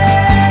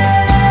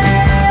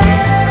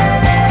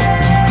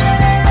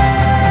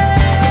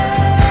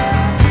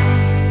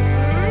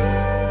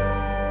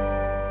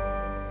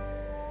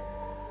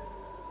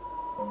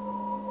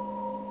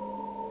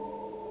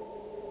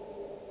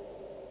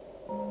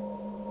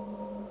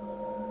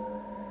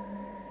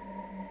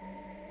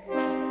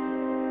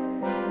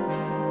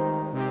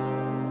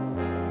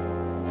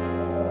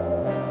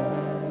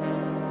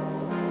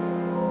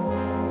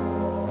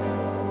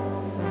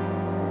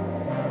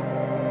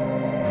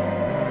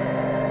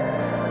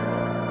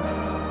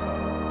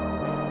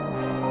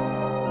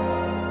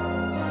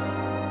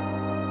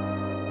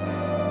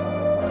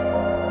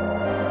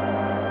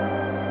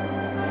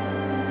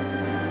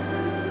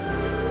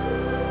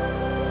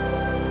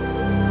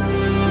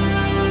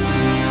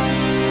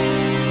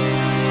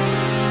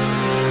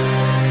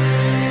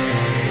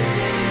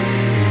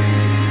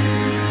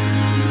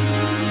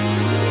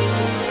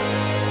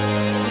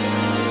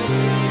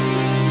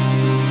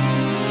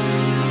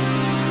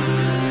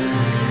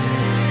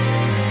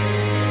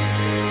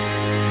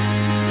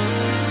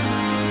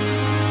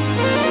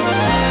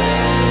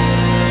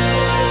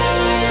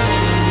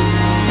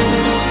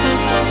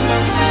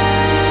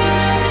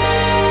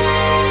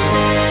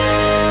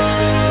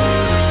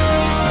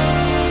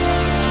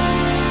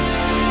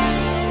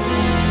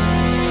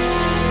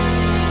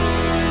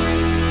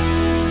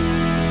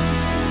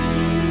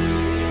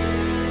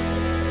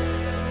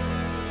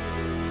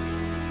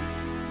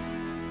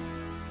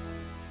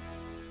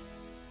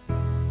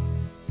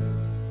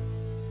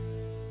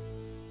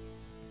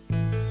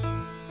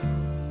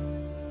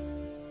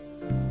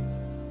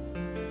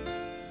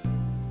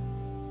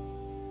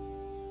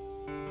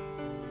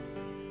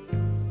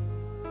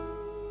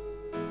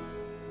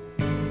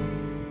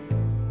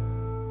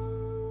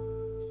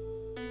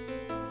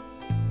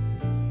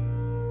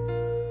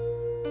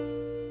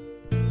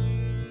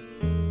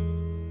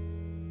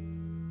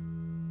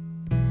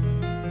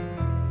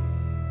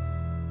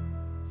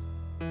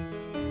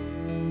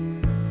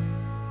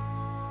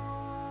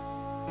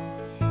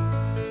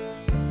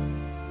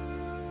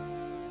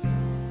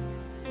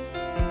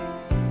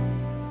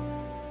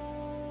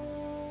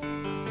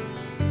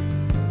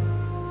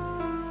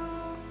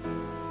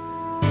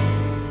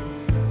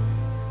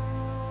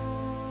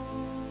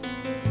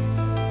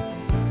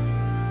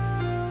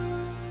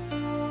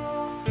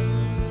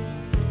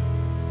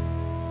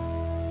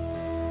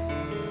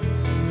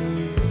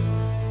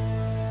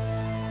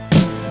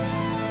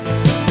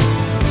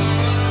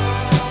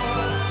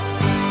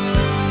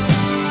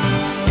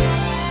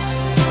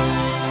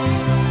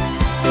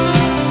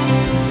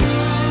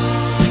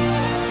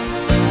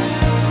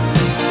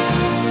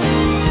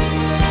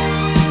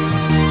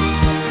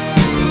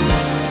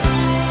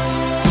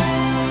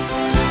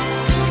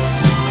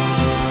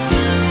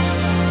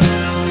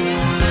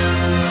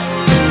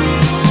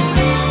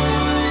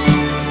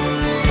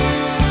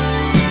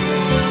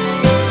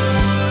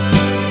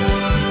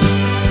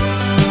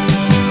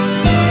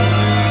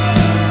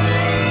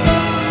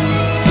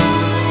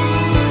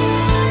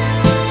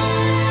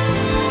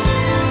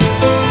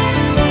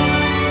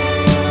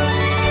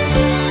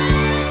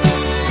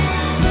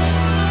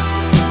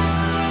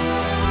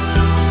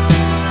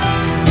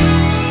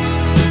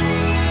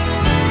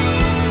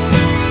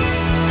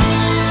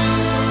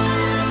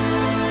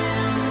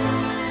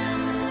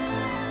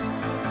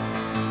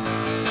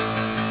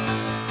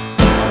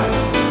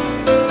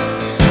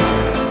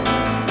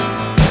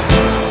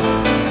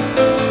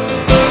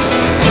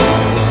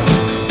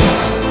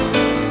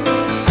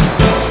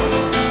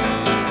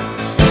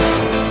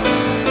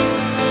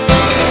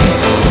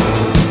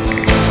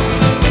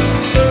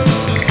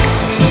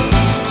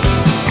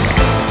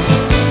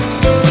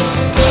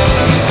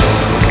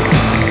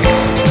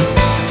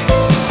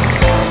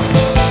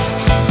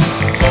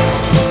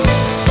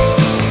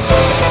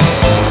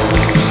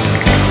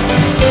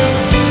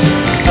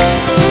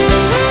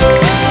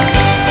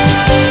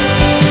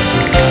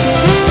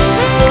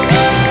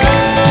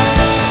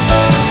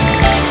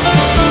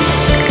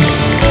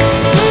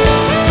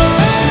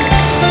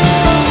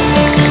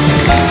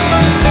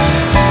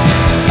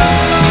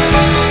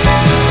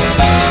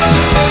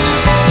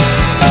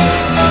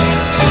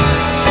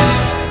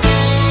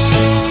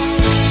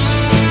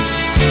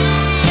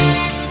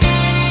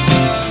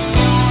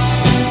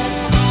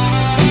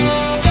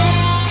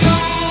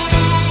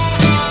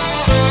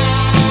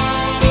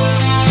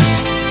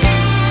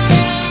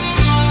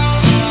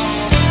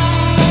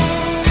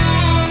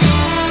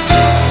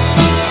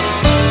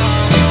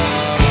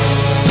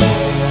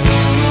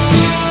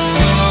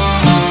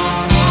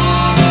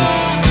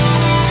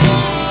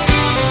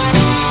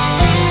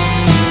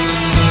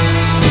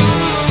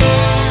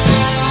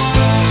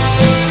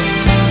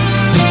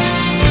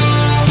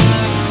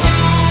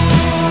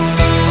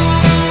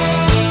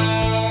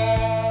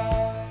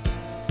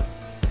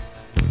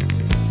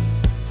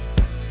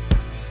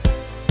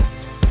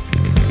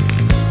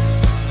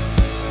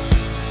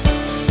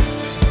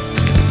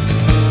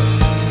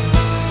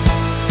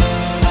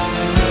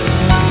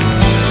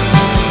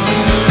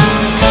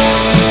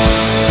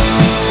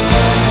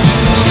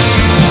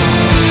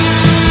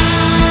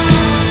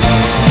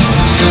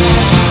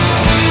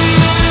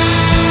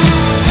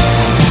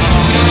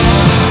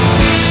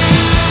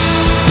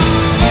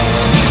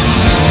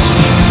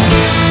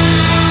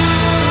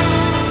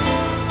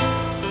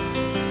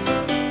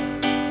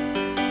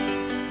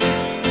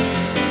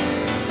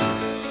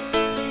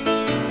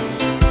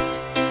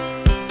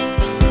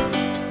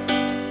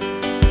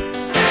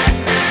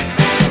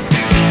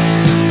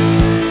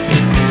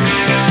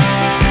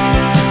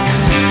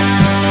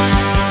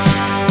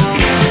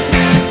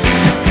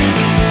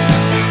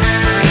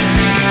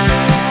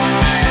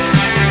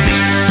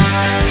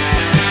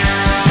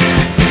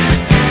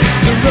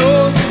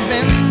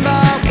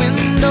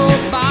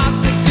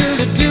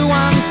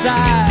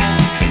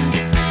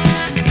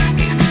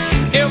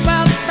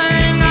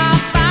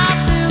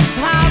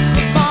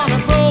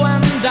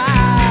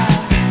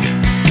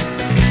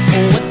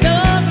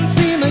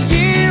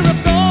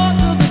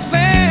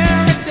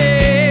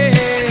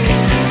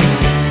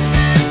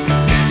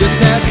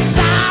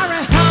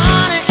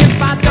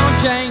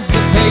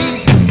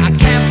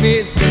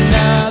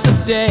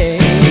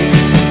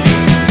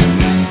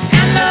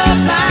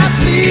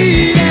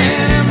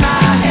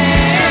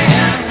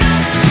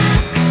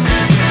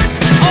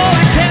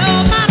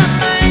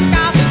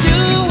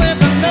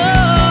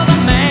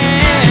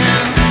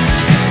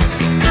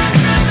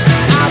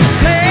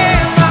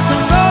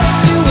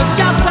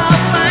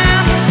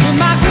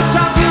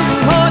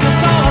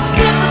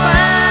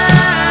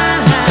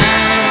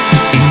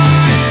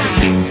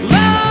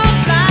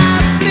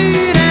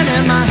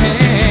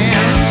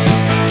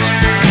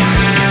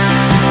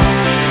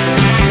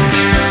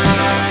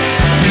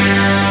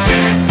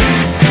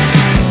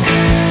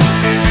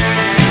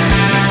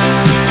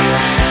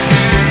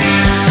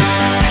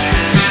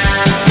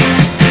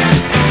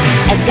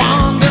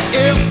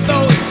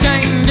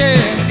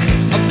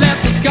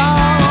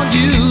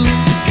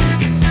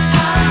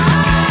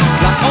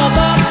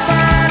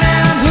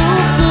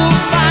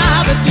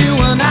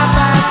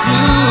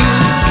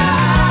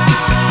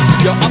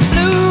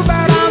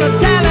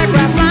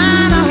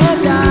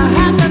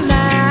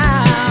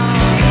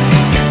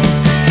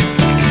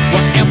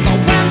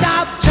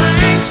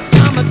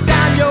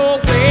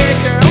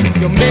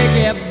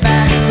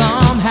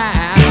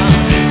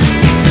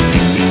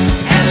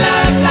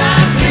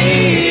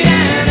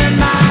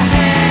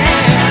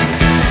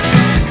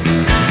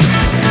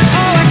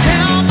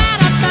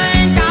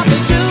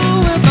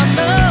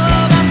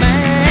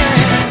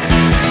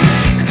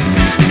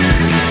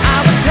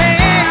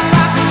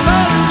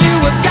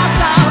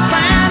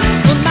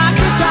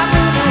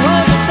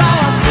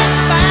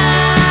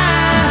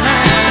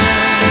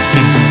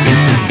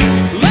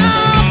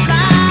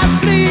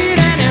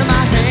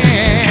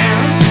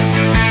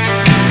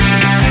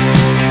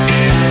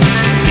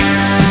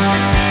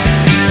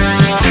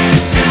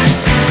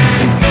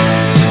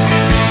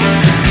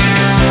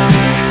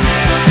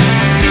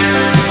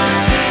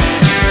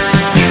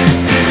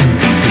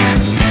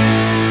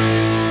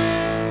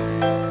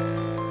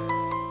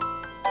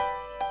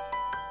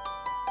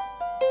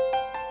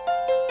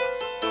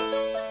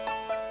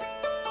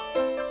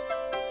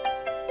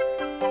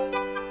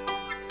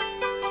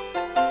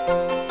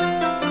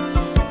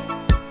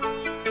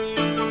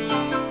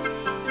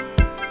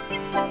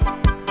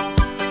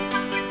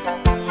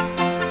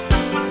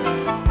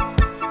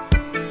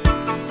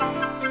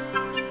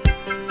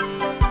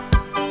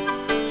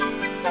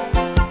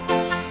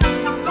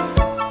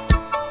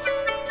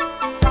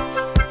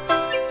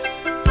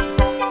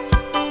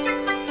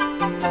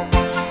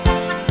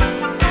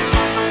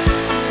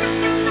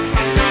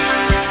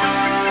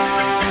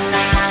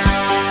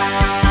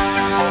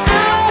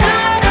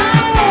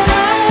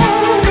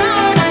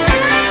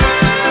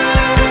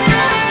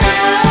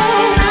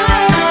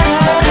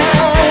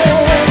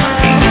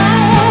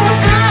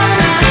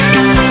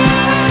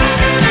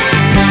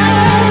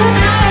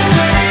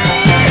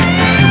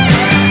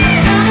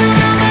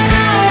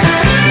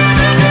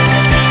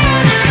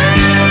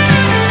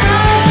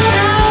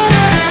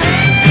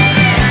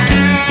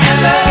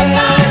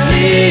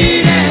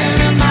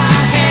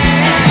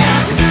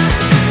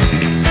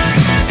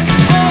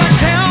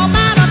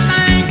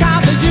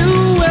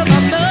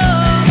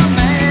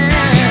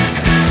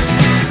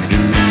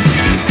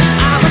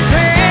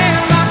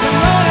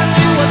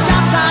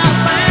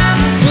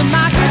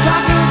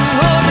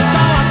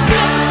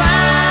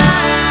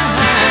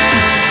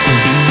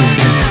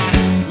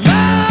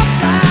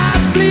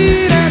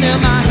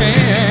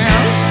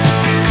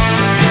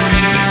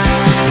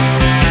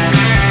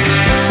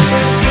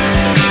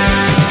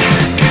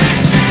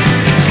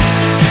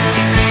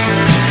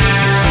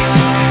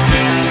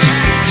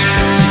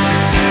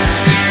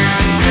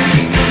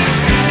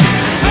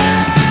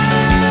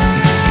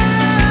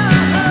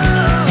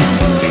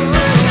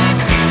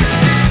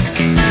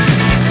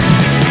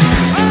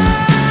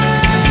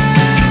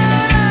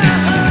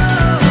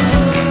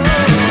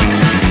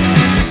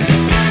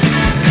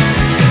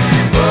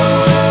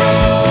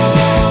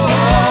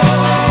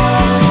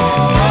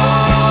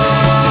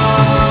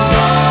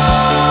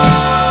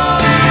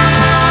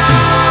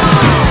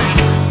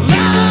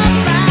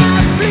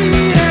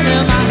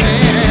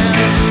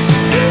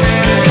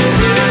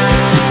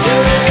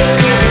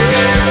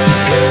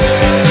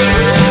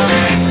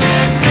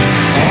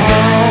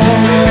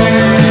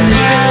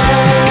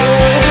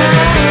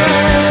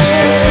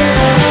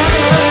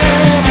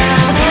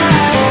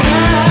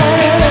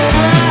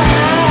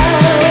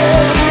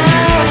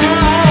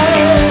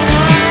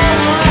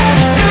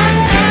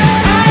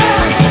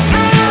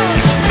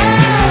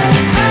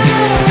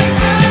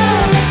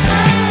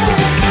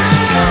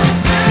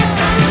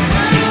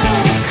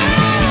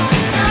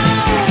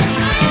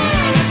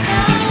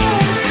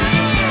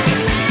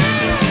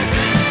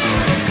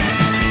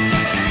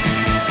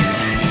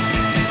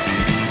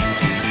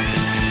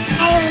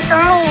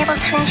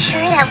 to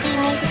ensure that we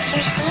made it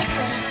here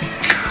safely.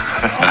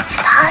 It's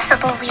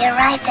possible we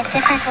arrived at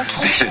different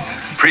locations.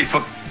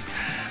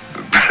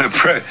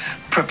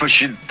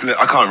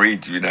 I can't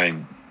read your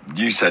name.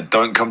 You said,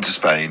 don't come to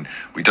Spain.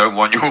 We don't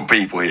want your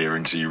people here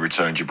until you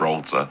return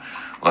Gibraltar.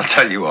 Well, I'll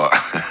tell you what.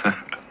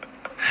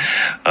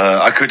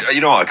 I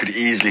could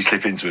easily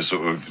slip into a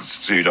sort of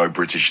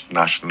pseudo-British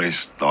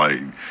nationalist,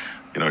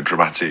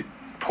 dramatic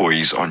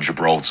poise on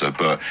Gibraltar,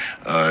 but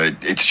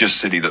it's just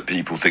silly that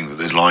people think that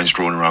there's lines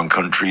drawn around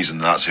countries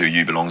and that's who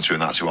you belong to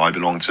and that's who I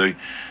belong to.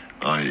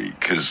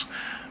 Because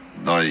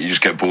you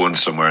just get born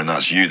somewhere and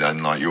that's you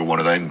then, you're one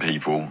of them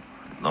people.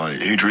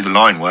 Who drew the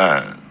line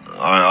where?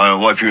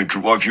 What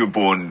if you were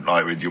born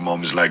with your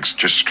mum's legs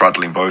just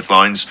straddling both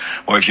lines?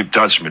 What if your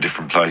dad's from a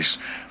different place?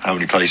 How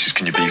many places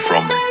can you be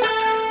from?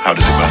 How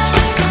does it matter?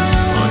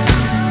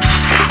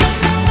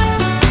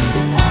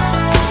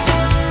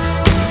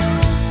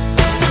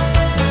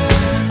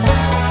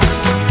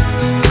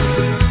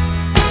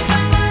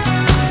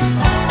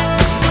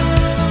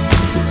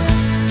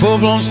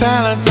 Full-blown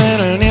silence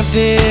in an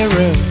empty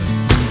room.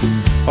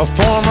 A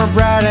former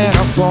bride and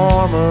a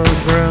former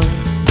groom.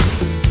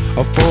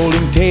 A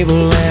folding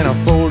table and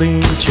a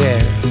folding chair.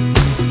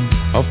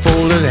 A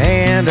folded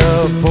hand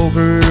of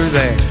poker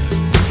there.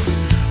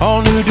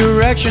 All new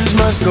directions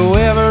must go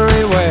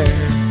everywhere.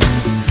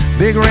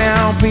 Big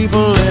round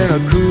people in a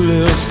cool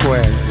little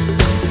square.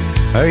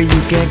 Or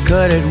you can't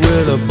cut it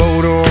with a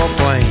boat or a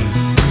plane.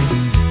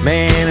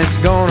 Man, it's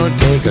gonna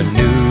take a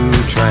new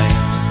train.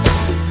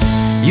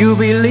 You'll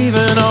be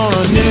leaving on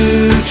a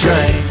new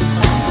train,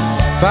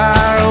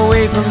 far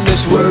away from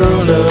this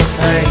world of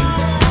pain.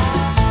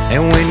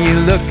 And when you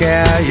look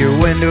out your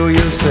window,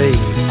 you'll see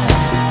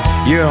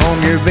your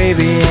home, your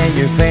baby, and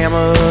your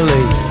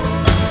family.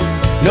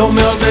 No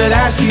melted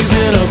ice cubes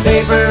in a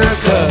paper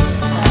cup.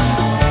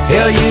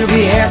 Hell, you'll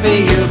be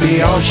happy, you'll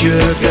be all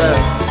shook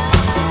up.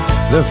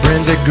 The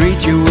friends that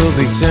greet you will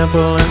be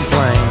simple and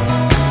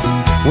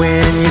plain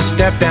when you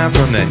step down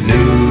from that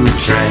new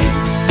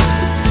train.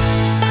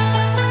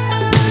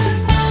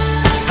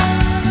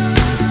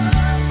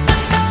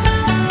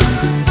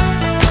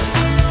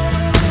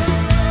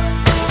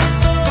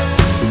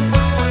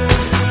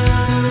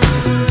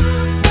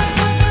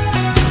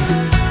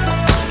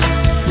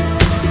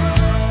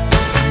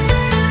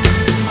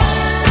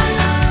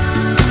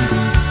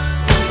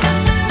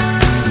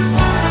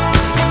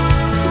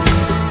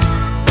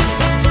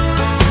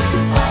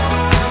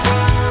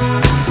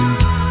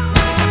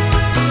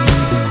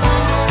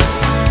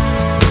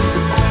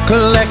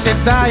 Collected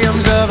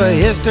volumes of a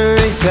history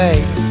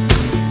say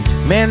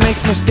man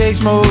makes mistakes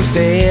most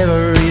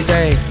every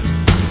day.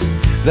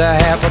 The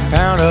half a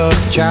pound of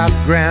chopped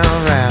ground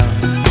round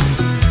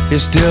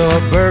is still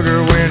a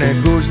burger when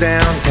it goes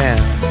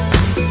downtown.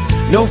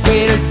 No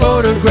faded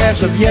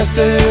photographs of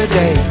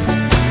yesterday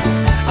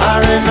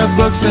are in the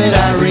books that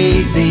I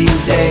read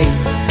these days.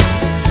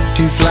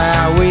 To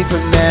fly away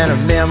from that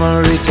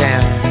memory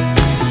town,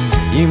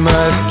 you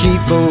must keep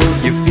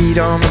both your feet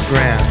on the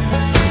ground.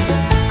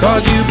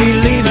 'Cause you'll be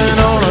leaving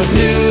on a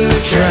new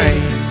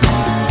train,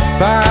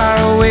 far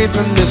away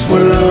from this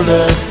world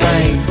of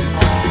pain.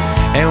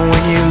 And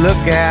when you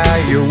look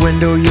out your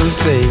window, you'll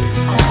see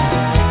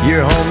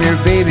your home, your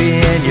baby,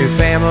 and your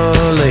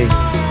family.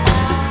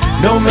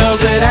 No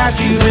melted ice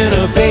cubes in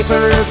a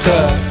paper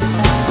cup.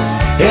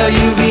 Hell,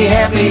 you'll be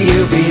happy,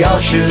 you'll be all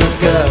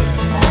shook up.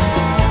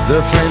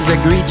 The friends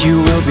that greet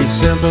you will be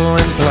simple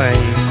and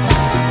plain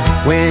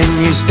when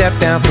you step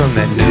down from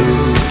that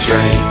new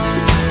train.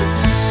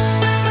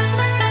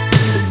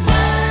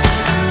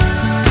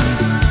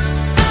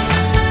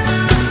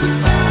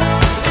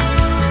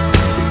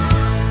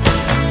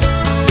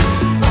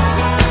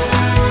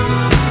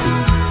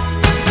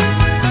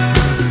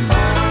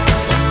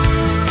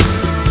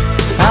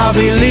 I'll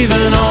be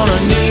leaving on a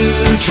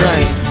new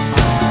train,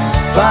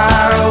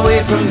 far away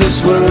from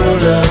this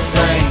world of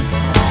pain.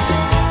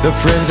 The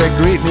friends that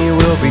greet me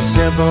will be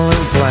simple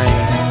and plain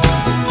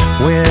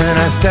when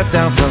I step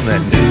down from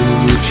that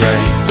new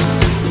train,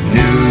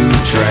 new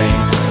train,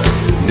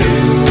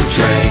 new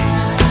train.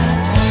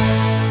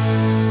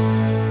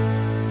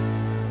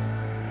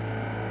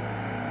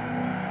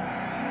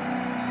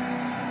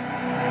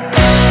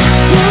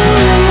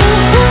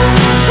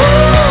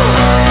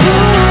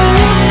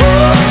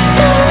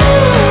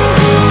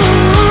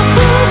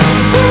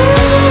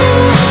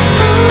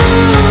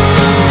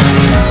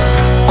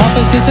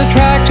 Opposites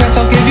attract, yes,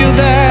 I'll give you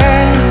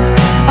that.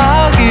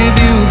 I'll give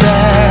you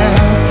that.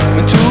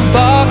 We're too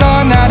far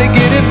gone now to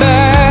get it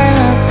back.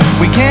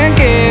 We can't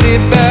get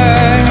it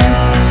back.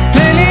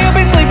 Lately you've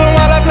been sleeping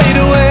while I played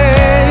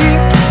away.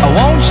 I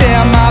won't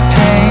share my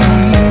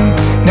pain.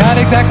 Not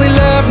exactly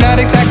love, not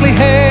exactly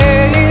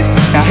hate.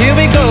 Now here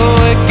we go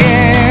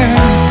again.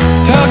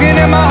 Tugging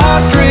at my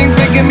heartstrings,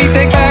 making me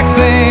take back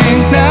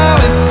things. Now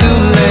it's too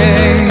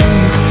late.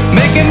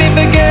 Making me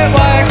forget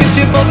why I kissed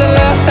you for the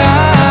last time.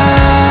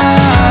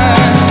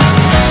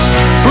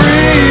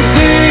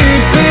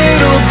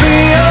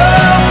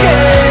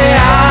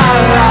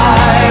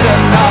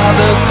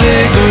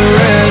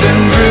 Cigarette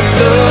and drift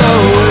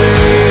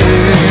away.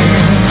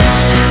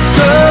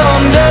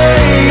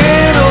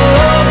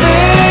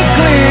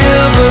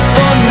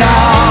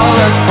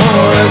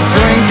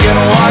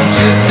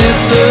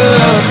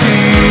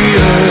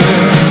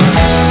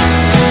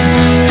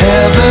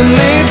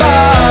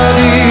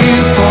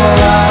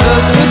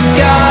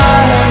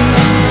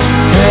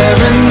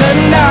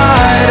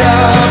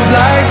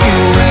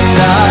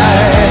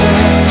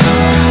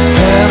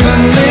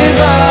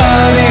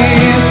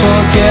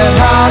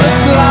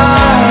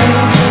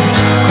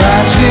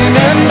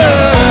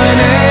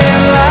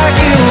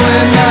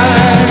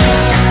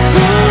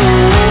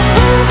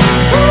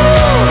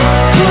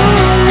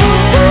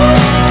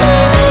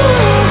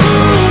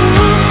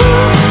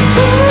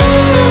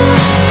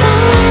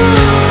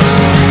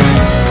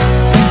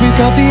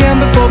 felt the end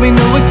before we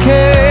knew it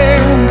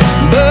came,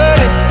 but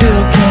it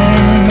still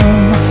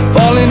came,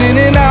 falling in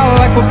and out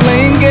like we're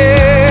playing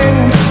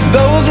games,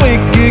 those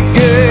wicked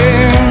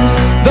games.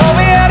 Though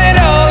we had it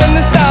all and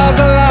the stars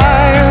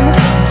aligned,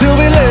 till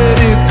we let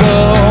it go.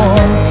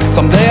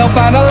 Someday I'll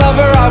find a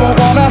lover I won't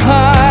wanna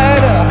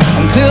hide.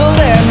 Until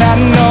then I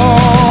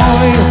know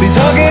you'll be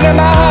tugging at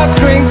my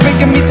heartstrings,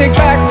 making me take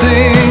back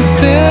things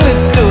till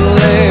it's too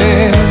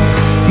late,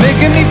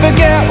 making me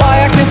forget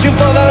why I kissed you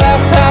for the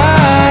last time.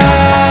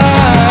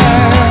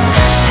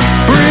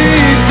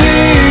 Breathe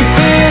deep,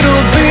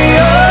 it'll be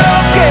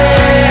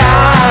okay.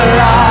 I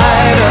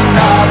light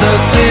another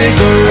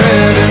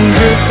cigarette and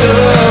drift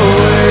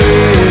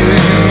away.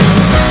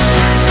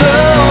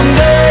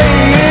 Someday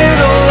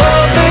it'll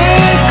all be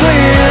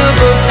clear,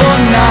 but for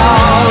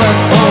now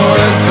let's pour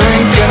a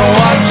drink and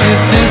watch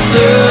it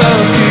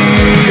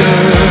disappear.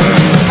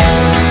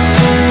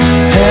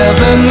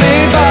 Heavenly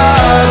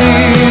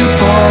bodies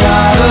fall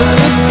out of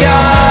the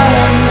sky,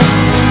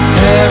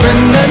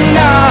 tearing the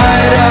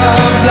night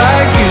up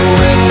like you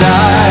and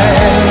I.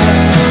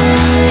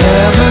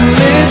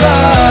 Heavenly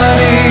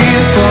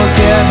bodies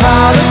forget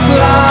how to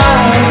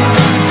fly,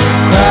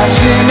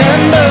 crashing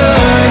and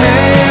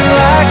burning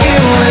like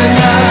you and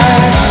I.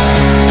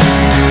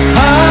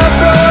 Hide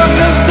from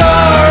the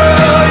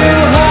sorrow, you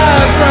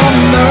hide from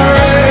the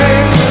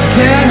rain,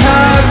 can't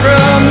hide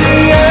from the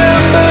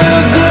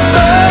embers that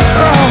burst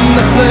from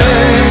the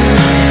flame,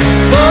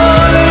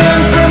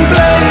 falling from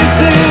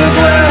places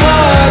where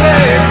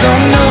heartaches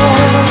are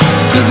known,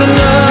 'cause the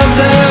love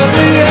that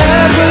we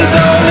had was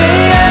only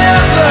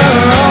ever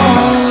on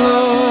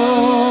low.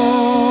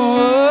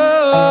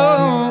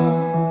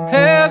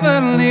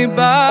 Heavenly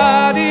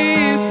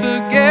bodies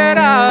forget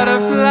how to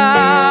fly.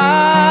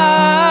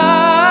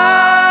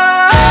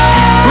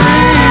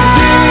 Breathe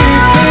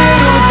deep,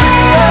 it'll be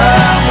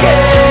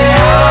okay.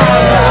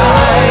 I'll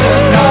light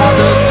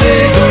another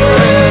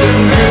cigarette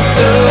and drift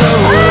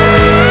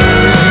away.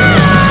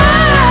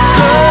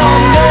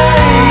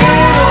 Someday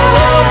it'll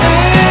all be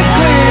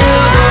clear,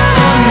 but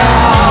for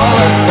now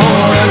let's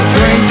pour a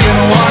drink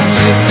and watch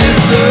it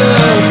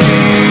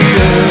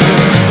disappear.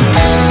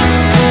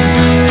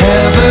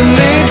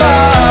 Heavenly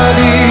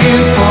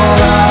bodies fall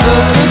out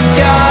of the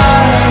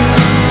sky,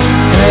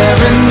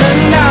 tearing the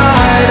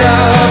night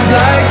up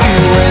like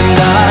you and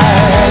I.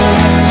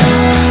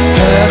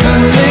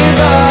 Heavenly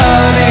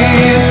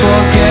bodies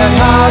forget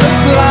how to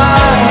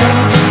fly,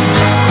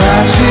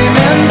 crashing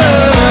and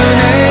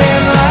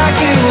burning like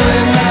you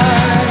and I.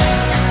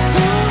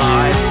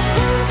 5,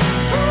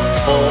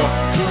 4,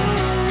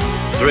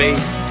 3,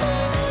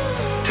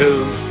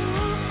 2,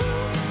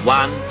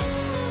 1,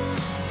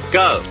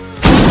 go.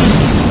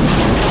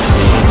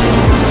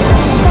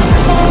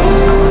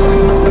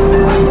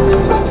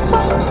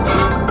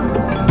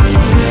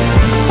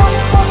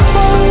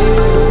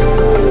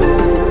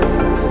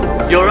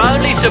 You're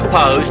only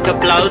supposed to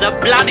blow the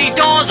bloody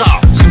doors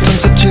off.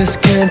 Sometimes I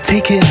just can't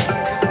take it.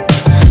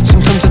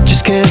 Sometimes I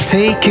just can't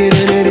take it,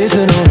 and it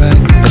isn't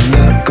alright. I'm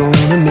not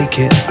gonna make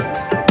it,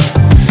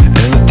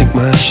 and I think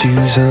my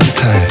shoes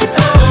untied.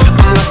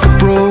 I'm like a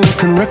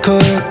broken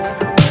record.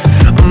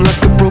 I'm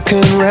like a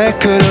broken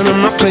record, and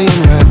I'm not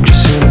playing right.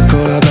 Just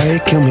cynical, how about you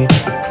kill me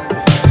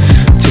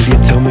till you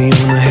tell me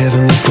on the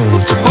heavenly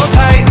phone to hold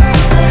tight.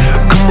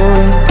 Come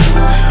on,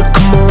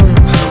 come on.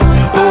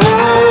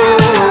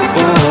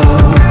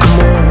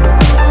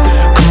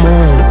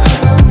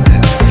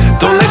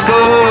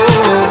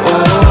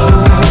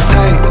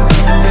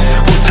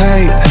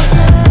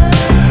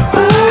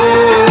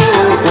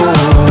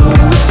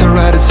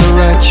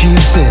 You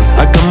said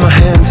I got my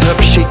hands up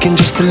shaking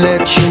just to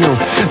let you know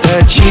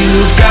that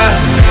you've got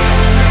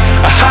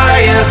a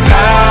higher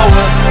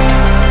power.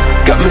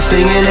 Got me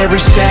singing every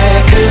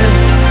second,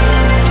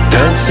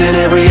 dancing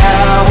every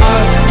hour.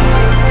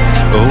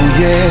 Oh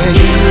yeah,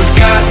 you've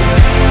got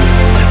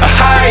a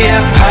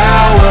higher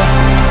power,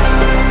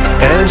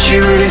 and she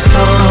really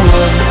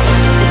someone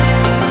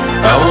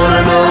I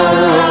wanna know.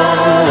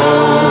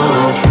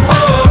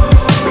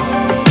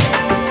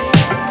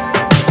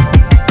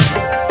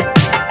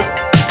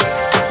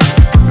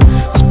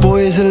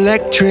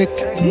 Electric.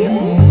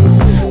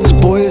 This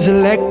boy is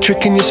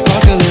electric, and you're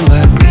sparkling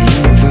like the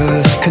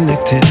universe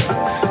connected.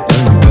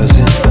 And I'm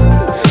buzzing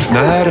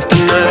night after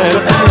night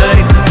after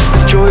night.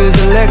 This joy is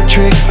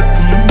electric.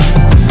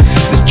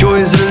 This joy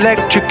is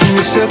electric, and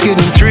you're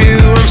circuiting through.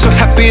 I'm so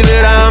happy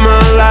that I'm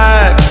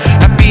alive.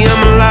 Happy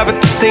I'm alive at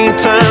the same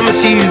time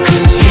as you,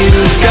 'cause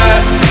you've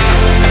got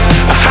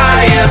a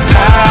higher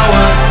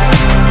power.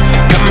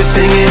 Got me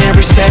singing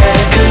every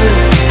second,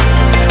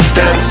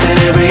 dancing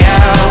every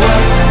hour.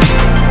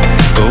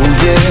 Oh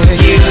yeah,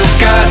 you've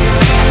got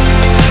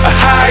a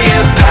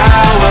higher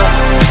power,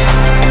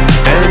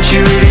 and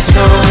you're really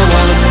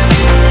someone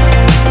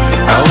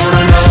I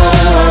wanna know.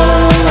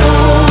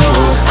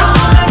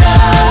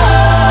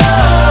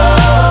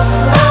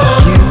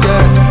 You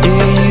got,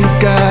 yeah, you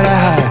got a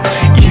high.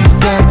 You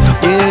got,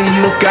 yeah,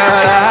 you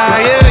got a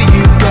higher.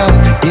 You got,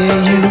 yeah,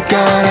 you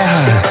got a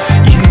high.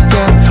 You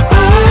got,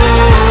 oh,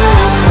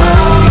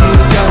 you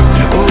got,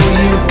 oh,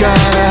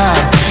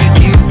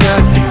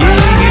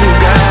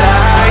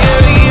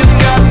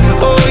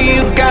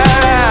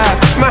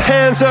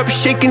 hands up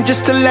shaking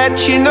just to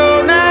let you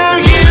know now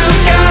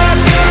you've got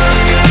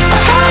a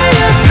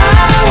higher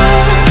power.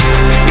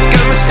 You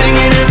got me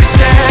singing every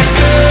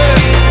second,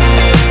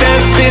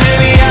 dancing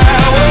every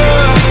hour.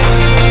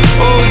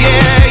 Oh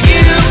yeah,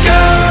 you've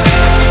got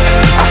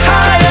a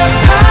higher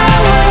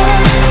power.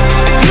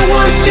 You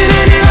once in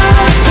any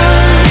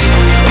lifetime.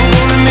 I'm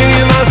going a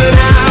million miles an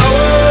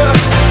hour.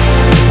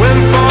 When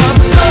for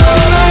so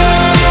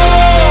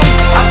long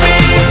I've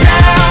been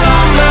down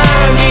on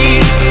my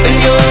knees in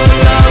your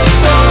love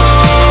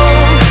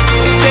song.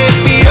 Set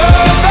me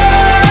over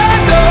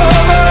and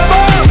over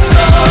for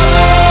so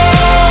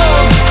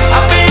long.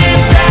 I've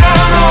been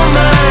down on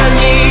my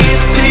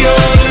knees to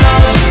your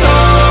love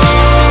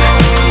song.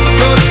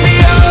 Floats me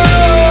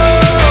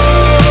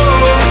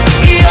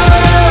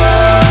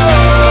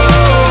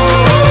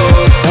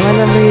Well, my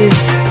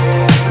memories,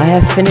 I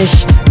have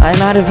finished. I'm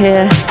out of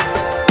here.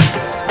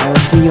 I will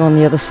see you on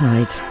the other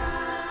side.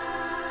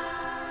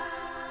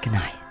 Good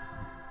night.